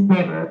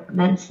never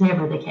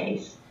the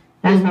case.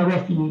 That's my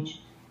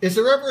refuge. Is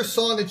there ever a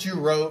song that you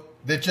wrote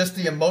that just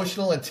the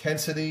emotional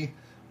intensity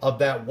of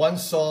that one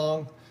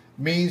song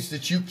means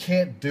that you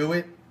can't do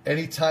it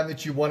anytime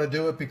that you want to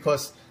do it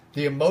because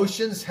the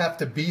emotions have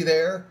to be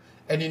there,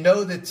 and you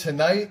know that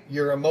tonight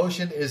your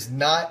emotion is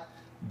not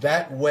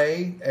that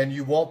way and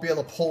you won't be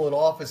able to pull it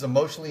off as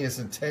emotionally as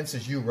intense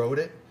as you wrote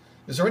it?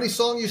 Is there any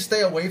song you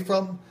stay away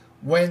from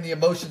when the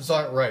emotions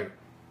aren't right?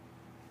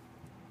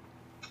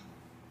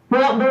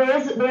 Well, there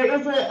is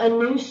a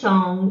new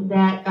song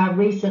that I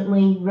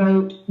recently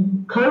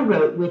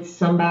co-wrote with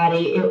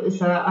somebody. It was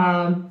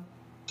a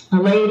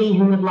lady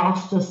who had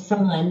lost a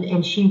son,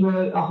 and she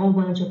wrote a whole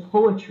bunch of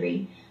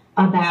poetry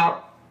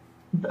about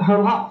her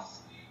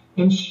loss.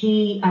 And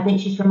I think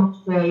she's from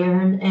Australia,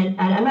 and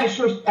I'm not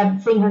sure,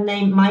 I've seen her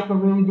name, Micah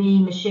Ruby,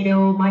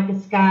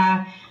 Micah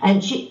Sky,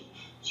 and she's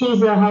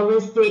a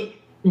holistic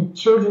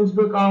children's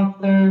book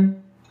author.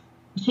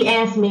 She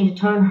asked me to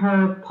turn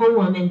her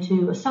poem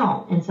into a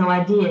song, and so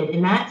I did.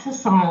 And that's a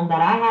song that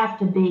I have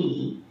to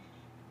be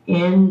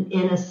in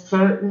a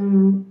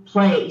certain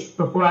place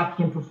before I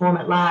can perform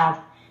it live.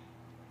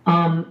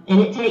 And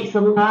it takes a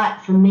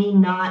lot for me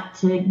not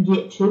to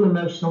get too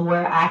emotional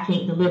where I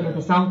can't deliver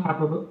the song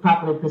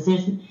properly because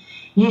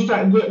you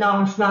start getting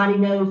all snotty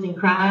nosed and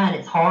crying.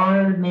 It's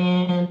hard,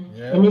 man.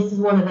 Yeah. And this is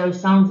one of those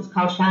songs. It's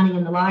called Shining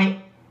in the Light.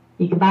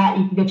 You can buy it.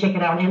 You can go check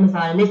it out on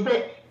Amazon.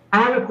 And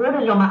I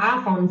recorded it on my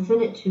iPhone and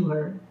sent it to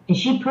her. And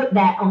she put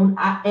that on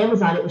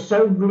Amazon. It was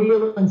so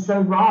real and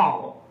so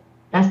raw.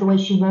 That's the way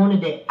she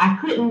wanted it. I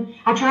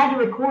tried to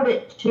record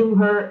it to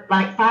her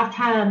like 5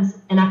 times,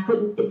 and I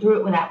couldn't get through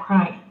it without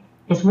crying.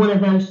 It's one of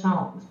those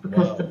songs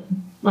because the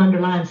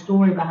underlying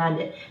story behind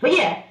it. But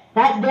yeah,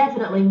 that's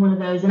definitely one of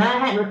those. And I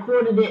hadn't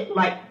recorded it.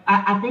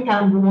 I think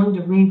I'm going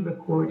to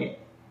re-record it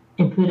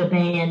and put a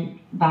band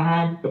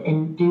behind it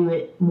and do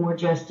it more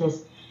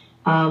justice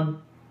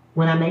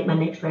when I make my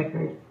next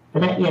record. But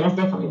that's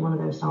definitely one of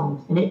those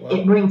songs. And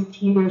it brings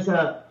tears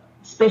up,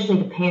 especially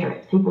to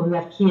parents, people who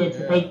have kids,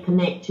 that they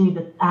connect to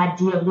the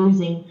idea of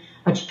losing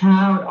a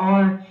child,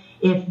 or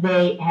if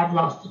they have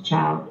lost a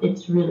child.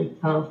 It's really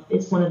tough.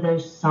 It's one of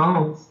those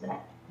songs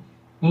that,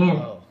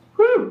 man,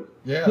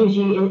 gives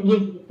you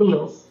the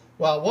feels.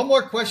 Well, one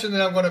more question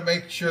that I'm going to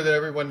make sure that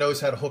everyone knows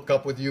how to hook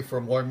up with you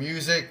for more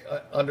music,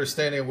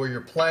 understanding where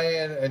you're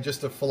playing, and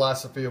just the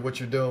philosophy of what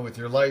you're doing with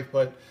your life.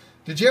 But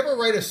did you ever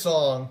write a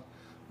song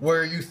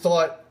where you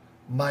thought,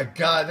 my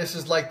God, this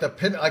is like the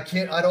pin.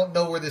 I don't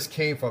know where this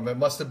came from. It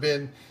must have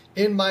been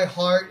in my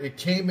heart. It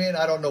came in.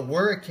 I don't know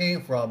where it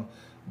came from.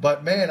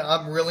 But man,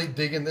 I'm really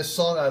digging this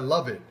song. I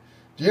love it.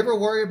 Do you ever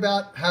worry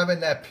about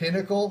having that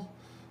pinnacle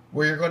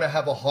where you're going to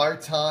have a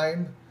hard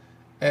time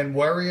and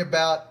worry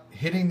about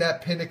hitting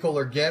that pinnacle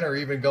again or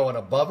even going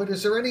above it?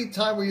 Is there any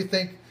time where you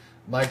think,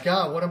 my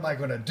God, what am I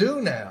going to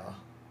do now?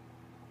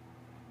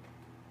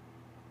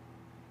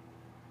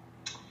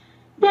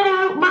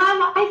 No,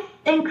 my life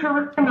and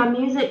career, my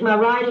music, my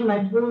writing, my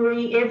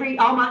jewelry,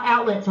 all my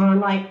outlets are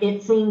like,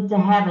 it seems to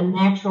have a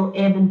natural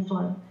ebb and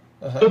flow.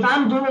 If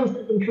I'm doing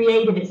something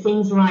creative, it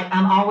seems like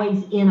I'm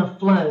always in a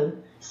flow.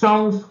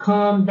 Songs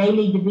come, they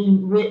need to be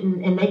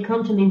written, and they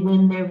come to me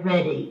when they're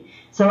ready.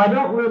 So I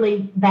don't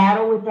really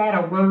battle with that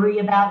or worry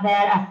about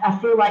that. I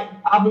feel like,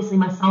 obviously,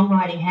 my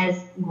songwriting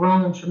has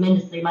grown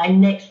tremendously. My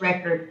next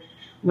record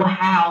will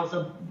house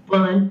a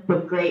bunch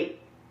of great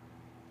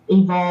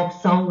evolved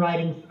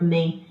songwriting from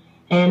me.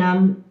 And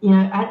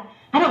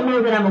I don't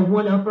know that I'm a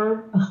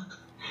one-upper,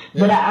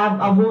 but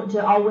I want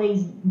to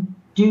always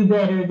do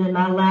better than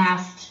my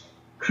last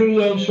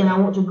creation. I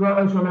want to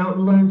grow from it. I want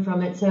to learn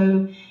from it.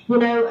 So,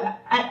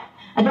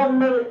 I don't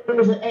know if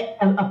there's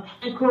a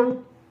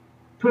pinnacle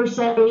per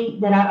se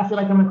that I feel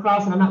like I'm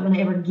across, and I'm not going to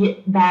ever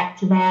get back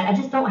to that. I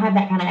just don't have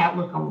that kind of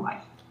outlook on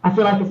life. I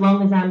feel like as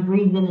long as I'm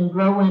breathing and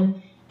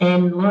growing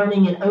and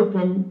learning and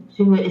open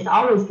to it, it's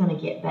always going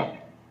to get better.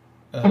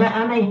 And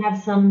I may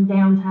have some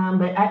downtime,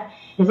 but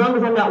as long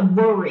as I'm not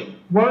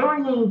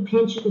worrying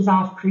pinches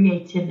off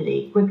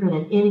creativity quicker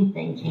than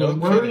anything can. No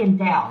worry and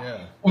doubt. Yeah.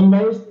 And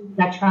those things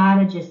I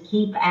try to just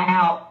keep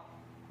out.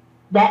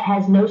 That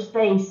has no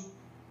space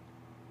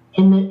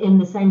in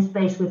the same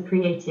space with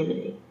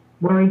creativity.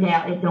 Worry,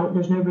 doubt,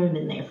 there's no room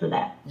in there for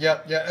that.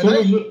 Yeah. That's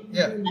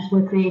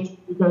where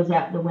creativity goes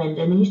out the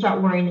window. And then you start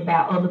worrying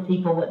about other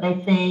people, what they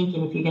think,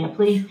 and if you're going to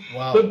please.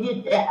 Wow.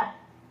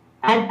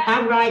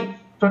 I write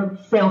for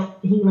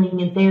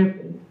self-healing and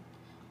therapy.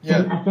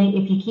 Yeah. And I think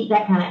if you keep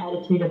that kind of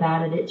attitude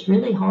about it, it's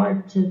really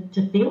hard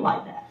to feel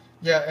like that.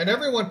 Yeah, and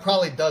everyone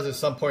probably does at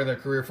some point in their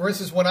career. For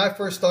instance, when I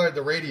first started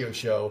the radio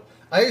show,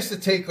 I used to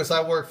take, because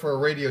I worked for a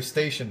radio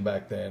station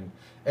back then,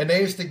 and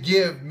they used to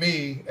give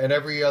me and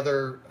every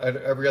other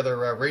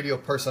radio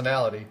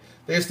personality,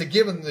 they used to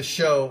give them the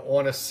show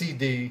on a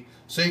CD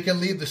so you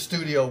can leave the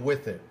studio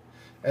with it.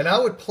 And I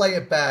would play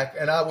it back,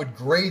 and I would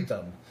grade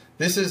them.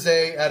 This is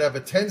out of a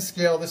 10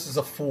 scale, this is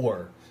a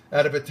 4.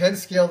 Out of a 10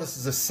 scale, this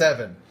is a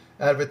 7.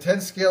 Out of a 10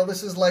 scale,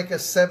 this is like a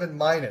 7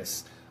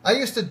 minus. I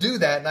used to do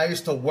that, and I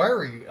used to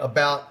worry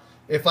about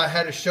if I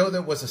had a show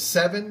that was a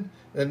 7,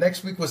 the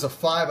next week was a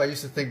 5. I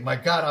used to think, my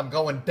God, I'm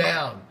going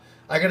down.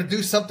 I got to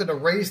do something to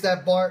raise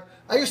that bar.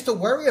 I used to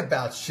worry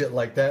about shit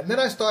like that. And then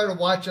I started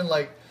watching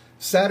like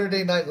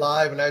Saturday Night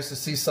Live, and I used to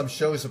see some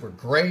shows that were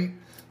great,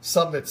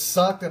 some that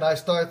sucked, and I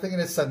started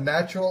thinking it's a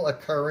natural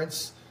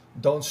occurrence.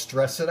 Don't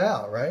stress it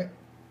out, right?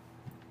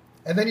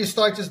 And then you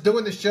start just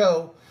doing the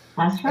show.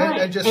 That's right.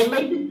 And just,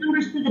 leave the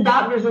numbers to the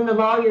doctors and the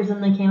lawyers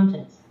and the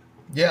accountants.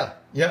 Yeah,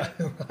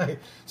 right.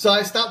 So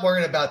I stopped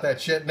worrying about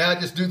that shit. Now I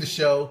just do the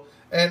show,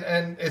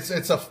 and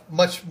it's a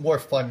much more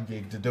fun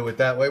gig to do it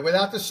that way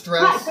without the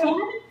stress. Right, so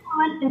having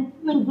fun and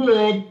feeling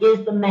good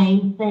is the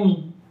main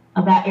thing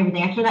about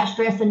everything. I cannot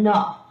stress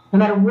enough. No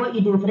matter what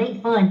you do, if it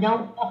ain't fun,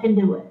 don't fucking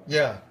do it.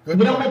 Yeah, good. If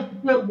you don't make you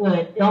feel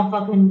good, don't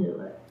fucking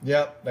do it.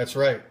 Yep, that's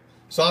right.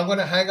 So I'm going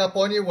to hang up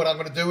on you. What I'm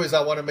going to do is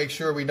I want to make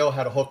sure we know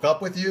how to hook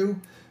up with you,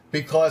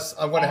 because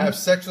I'm going to have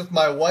sex with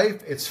my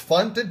wife. It's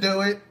fun to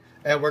do it,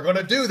 and we're going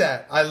to do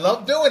that. I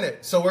love doing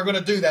it, so we're going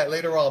to do that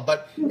later on.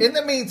 But in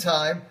the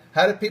meantime,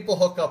 how do people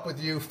hook up with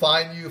you,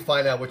 find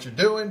out what you're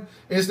doing?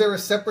 Is there a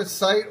separate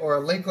site or a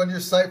link on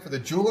your site for the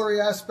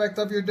jewelry aspect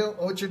of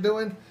what you're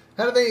doing?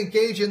 How do they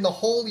engage in the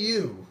whole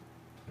you?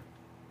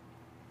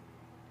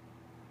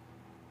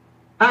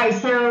 All right,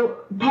 so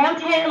Pam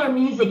Taylor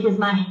Music is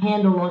my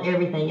handle on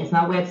everything. It's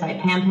my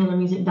website,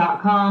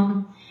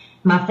 PamTaylorMusic.com.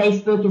 My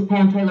Facebook is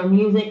Pam Taylor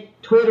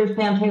Music. Twitter's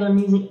Pam Taylor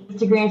Music.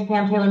 Instagram's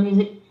Pam Taylor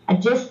Music. I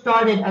just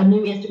started a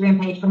new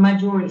Instagram page for my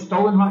jewelry,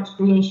 Stolen Hearts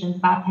Creations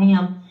by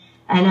Pam,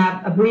 and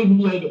I've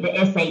abbreviated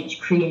to SH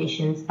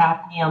Creations by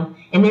Pam.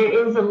 And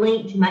there is a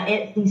link to my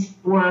Etsy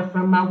store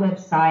from my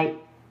website,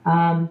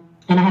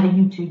 and I have a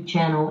YouTube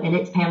channel, and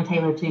it's Pam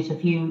Taylor too. So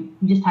if you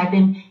just type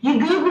in, you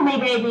Google me,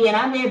 baby, and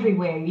I'm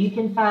everywhere. You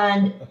can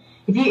find,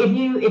 if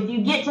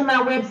you get to my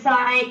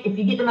website, if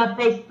you get to my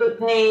Facebook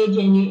page,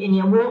 and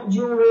you want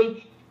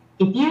jewelry,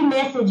 if you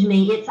message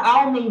me, it's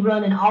all me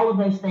running all of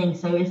those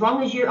things. So as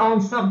long as you're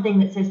on something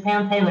that says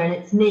Pam Taylor and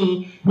it's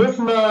me, this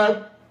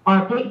mug, or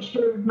a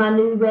picture of my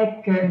new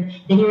record,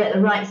 then you're at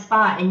the right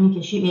spot, and you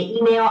can shoot me an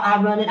email.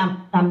 I run it.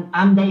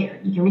 I'm there.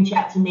 You can reach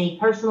out to me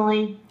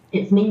personally.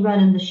 It's me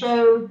running the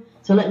show.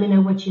 So let me know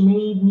what you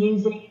need: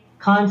 music,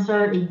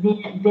 concert,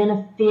 event,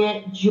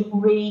 benefit,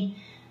 jewelry,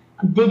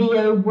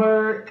 video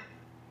work,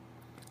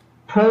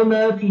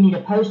 promo. If you need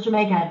a poster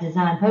make, I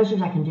design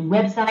posters. I can do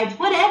websites,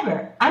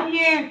 whatever. I'm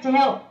here to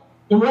help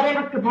in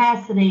whatever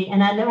capacity,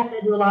 and I know how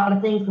to do a lot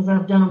of things because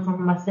I've done them for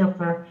myself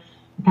for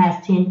the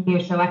past 10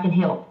 years, so I can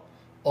help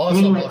in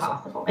any way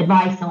possible.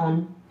 Advice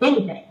on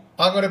anything.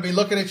 I'm going to be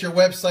looking at your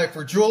website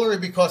for jewelry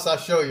because I'll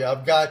show you.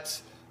 I've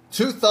got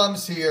 2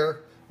 thumbs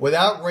here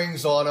without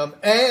rings on them,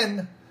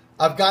 and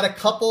I've got a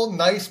couple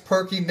nice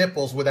perky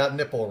nipples without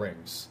nipple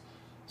rings.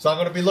 So I'm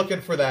going to be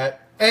looking for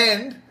that.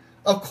 And,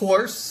 of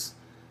course,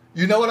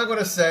 you know what I'm going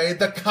to say,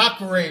 the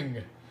cock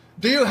ring.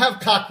 Do you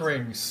have cock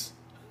rings?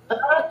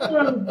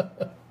 Well,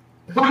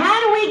 how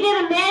do we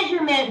get a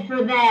measurement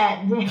for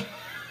that?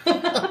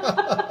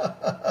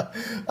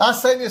 I'll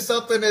send you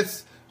something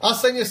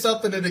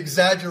that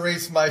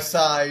exaggerates my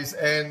size,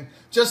 and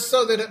just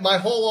so that my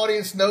whole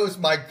audience knows,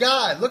 my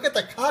God, look at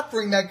the cock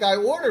ring that guy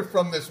ordered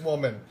from this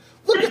woman.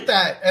 Look at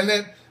that. And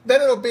then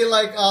it'll be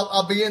like,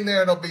 I'll be in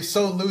there and it'll be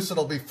so loose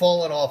it'll be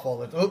falling off all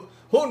the time.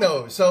 Who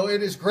knows? So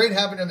it is great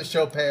having you on the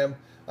show, Pam.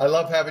 I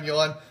love having you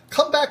on.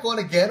 Come back on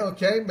again,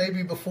 okay?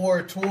 Maybe before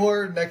a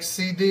tour, next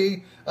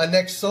CD, a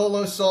next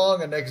solo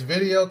song, a next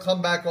video.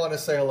 Come back on and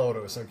say hello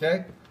to us,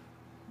 okay?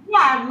 Yeah,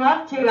 I'd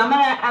love to.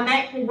 I'm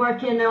actually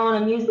working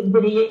on a music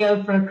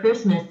video for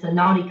Christmas, a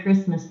naughty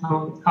Christmas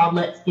song. It's called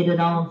 "Let's Get It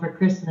On" for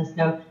Christmas.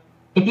 So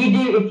if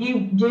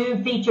you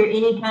do feature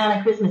any kind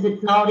of Christmas,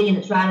 it's naughty and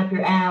it's right up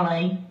your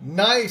alley.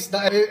 Nice.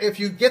 Now, if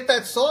you get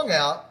that song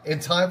out in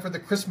time for the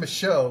Christmas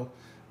show,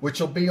 which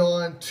will be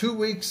on 2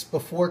 weeks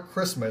before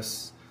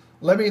Christmas,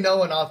 let me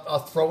know and I'll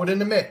throw it in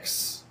the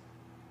mix.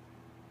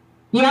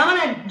 Yeah,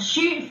 I'm going to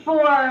shoot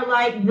for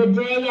like the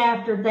day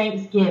after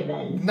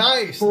Thanksgiving.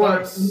 Nice. For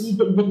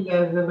music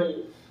video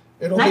release.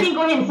 I can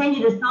go ahead and send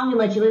you the song and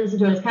let you listen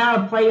to it. It's kind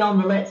of a play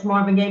on the Let's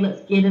Marvin Gaye, Let's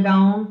Get It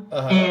On,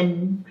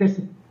 and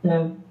Christmas.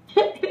 So.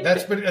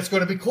 That's going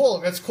to be cool.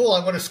 That's cool.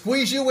 I'm going to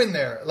squeeze you in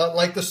there,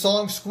 like the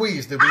song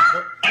 "Squeeze."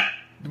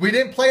 We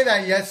didn't play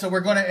that yet, so we're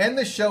going to end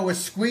the show with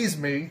 "Squeeze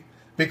Me"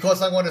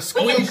 because I want to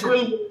squeeze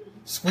you.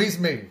 Squeeze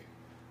me.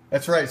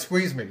 That's right.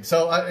 Squeeze me.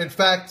 So, in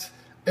fact,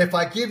 if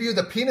I give you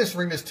the penis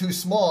ring that's too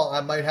small,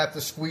 I might have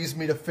to squeeze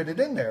me to fit it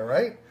in there,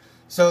 right?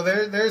 So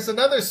there's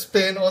another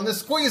spin on the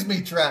 "Squeeze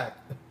Me" track.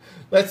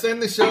 Let's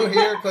end the show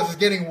here because it's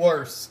getting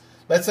worse.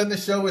 Let's end the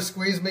show with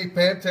 "Squeeze Me."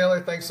 Pam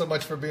Taylor, thanks so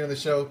much for being on the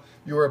show.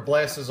 You were a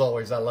blast as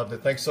always. I loved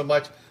it. Thanks so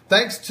much.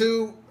 Thanks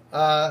to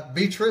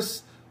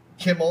Beatrice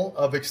Kimmel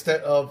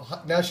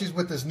now she's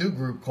with this new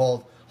group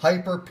called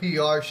Hyper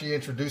PR. She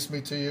introduced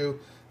me to you.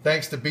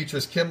 Thanks to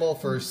Beatrice Kimmel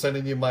for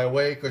sending you my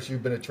way because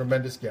you've been a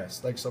tremendous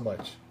guest. Thanks so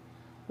much.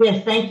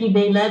 Yes, thank you,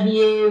 B. Love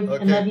you.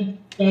 Okay. I love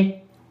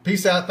you.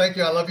 Peace out. Thank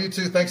you. I love you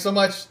too. Thanks so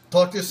much.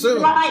 Talk to you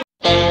soon. Bye.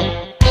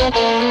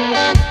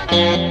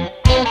 Thank you.